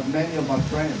many of my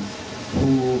friends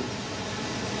who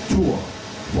tour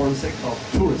for the sake of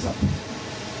tourism.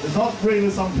 It's not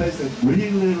really some place that really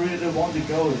want to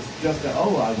go. It's just that,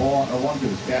 oh, I want to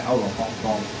get out of Hong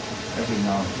Kong every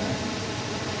now and then.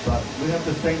 But we have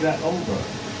to think that over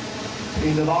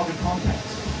in the larger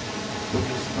context, which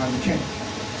is climate change.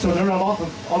 So there are a lot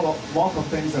of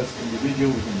things as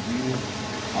individuals we can do: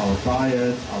 our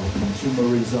diet, our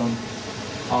consumerism,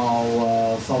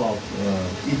 our sort of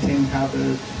eating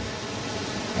habits,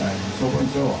 and so on and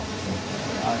so on. So,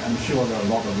 I'm sure there are a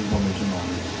lot of information on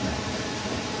this.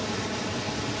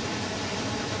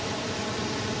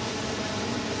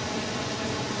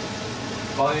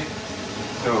 Fine.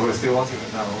 So we still want to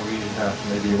now. We have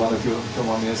maybe 1 or 2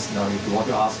 more minutes now. If you want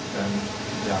to ask, then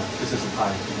yeah, this is the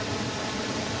time.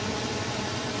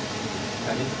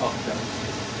 Any of them?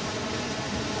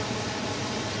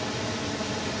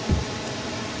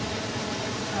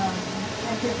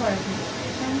 Thank you for your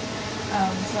presentation.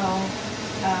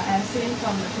 As seen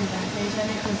from the presentation,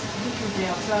 it could be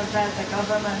observed that the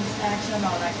government's action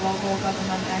or like global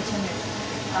government action is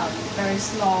very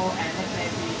slow, and it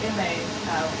may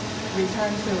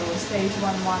return to stage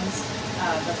 1 once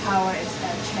the power is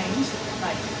changed,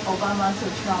 like Obama to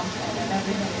Trump, and then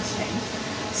everything is changed.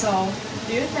 So,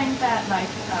 do you think that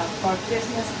for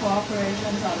business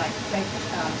cooperations or like big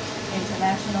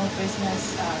international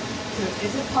business,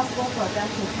 is it possible for them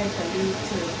to take the lead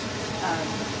to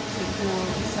do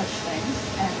such things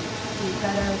and be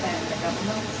better than the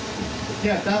governments?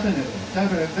 Yeah, definitely.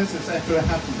 This is actually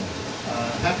happening.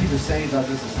 Happy to say that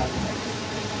this is happening.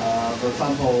 For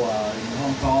example, in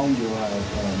Hong Kong, you have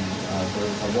there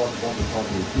is what we call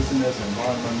the Business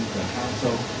Environment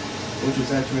Council, which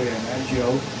is actually an NGO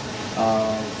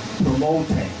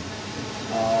promoting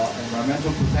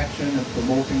environmental protection and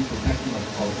promoting protection of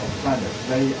climate.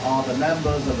 They are the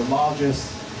members of the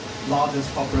largest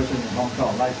corporation in Hong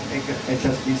Kong, like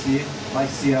HSBC, like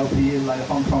CLP, like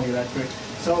Hong Kong Electric.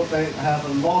 So they have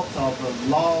a lot of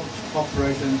large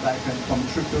corporations that can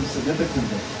contribute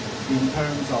significantly in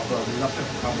terms of reduction of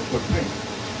carbon footprint.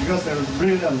 Because there is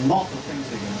really a lot of things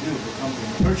they can do for something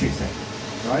purchasing,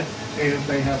 right? If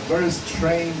they have very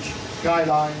strange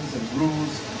guidelines and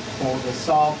rules for the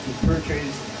staff to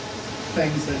purchase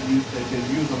things that they can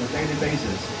use on a daily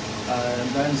basis, and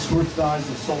then scrutinize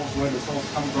the source, where the source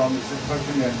comes from, is it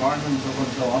hurting the environment, so on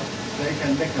and so on, they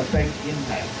can make a big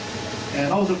impact.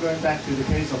 And also going back to the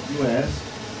case of US,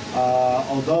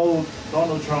 although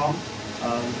Donald Trump,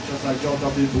 just like George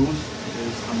W. Bush,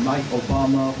 is unlike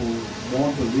Obama, who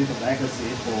want to leave a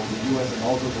legacy for the US and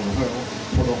also for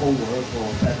the whole world, for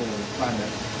a better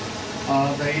climate,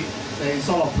 they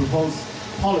sort of propose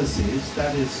policies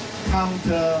that is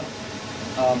counterproductive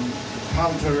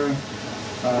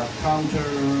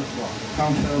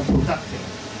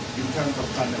in terms of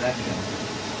climate action.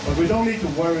 But we don't need to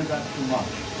worry that too much,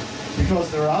 because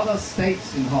there are other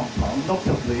states in Hong Kong,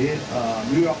 notably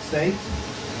New York State,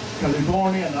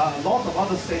 California, and a lot of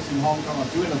other states in Hong Kong are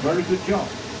doing a very good job.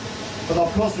 But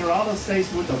of course, there are other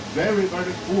states which are very,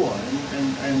 very poor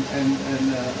and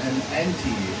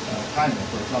anti-climate.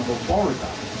 For example, Florida.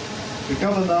 The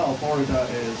governor of Florida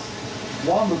is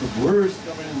one of the worst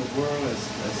governors in the world as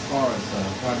far as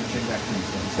climate change action is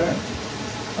concerned.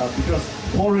 Because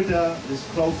Florida is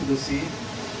close to the sea.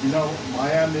 You know,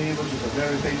 Miami, which is a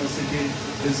very famous city,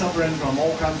 is suffering from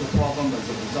all kinds of problems as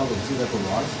a result of sea level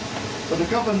rise. But the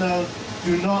governor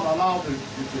do not allow the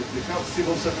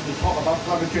civil servant to talk about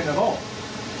climate change at all.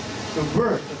 The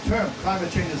term climate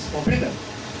change is forbidden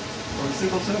for the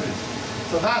civil service.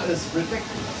 So that is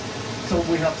ridiculous. So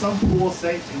we have some poor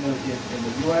states in the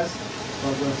US,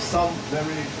 but with some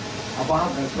very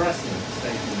aggressive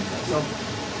states in the US. So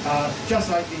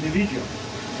just like individuals,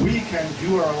 we can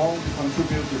do our own to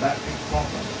contribute to that big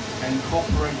problem, and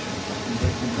corporations, in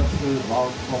particular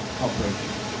large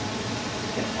corporations,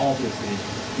 can obviously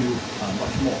do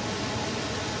much more.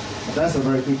 That's a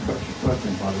very good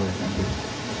question, by the way. Thank you.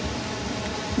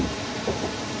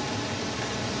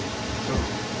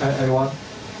 So, anyone?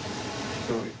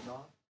 So.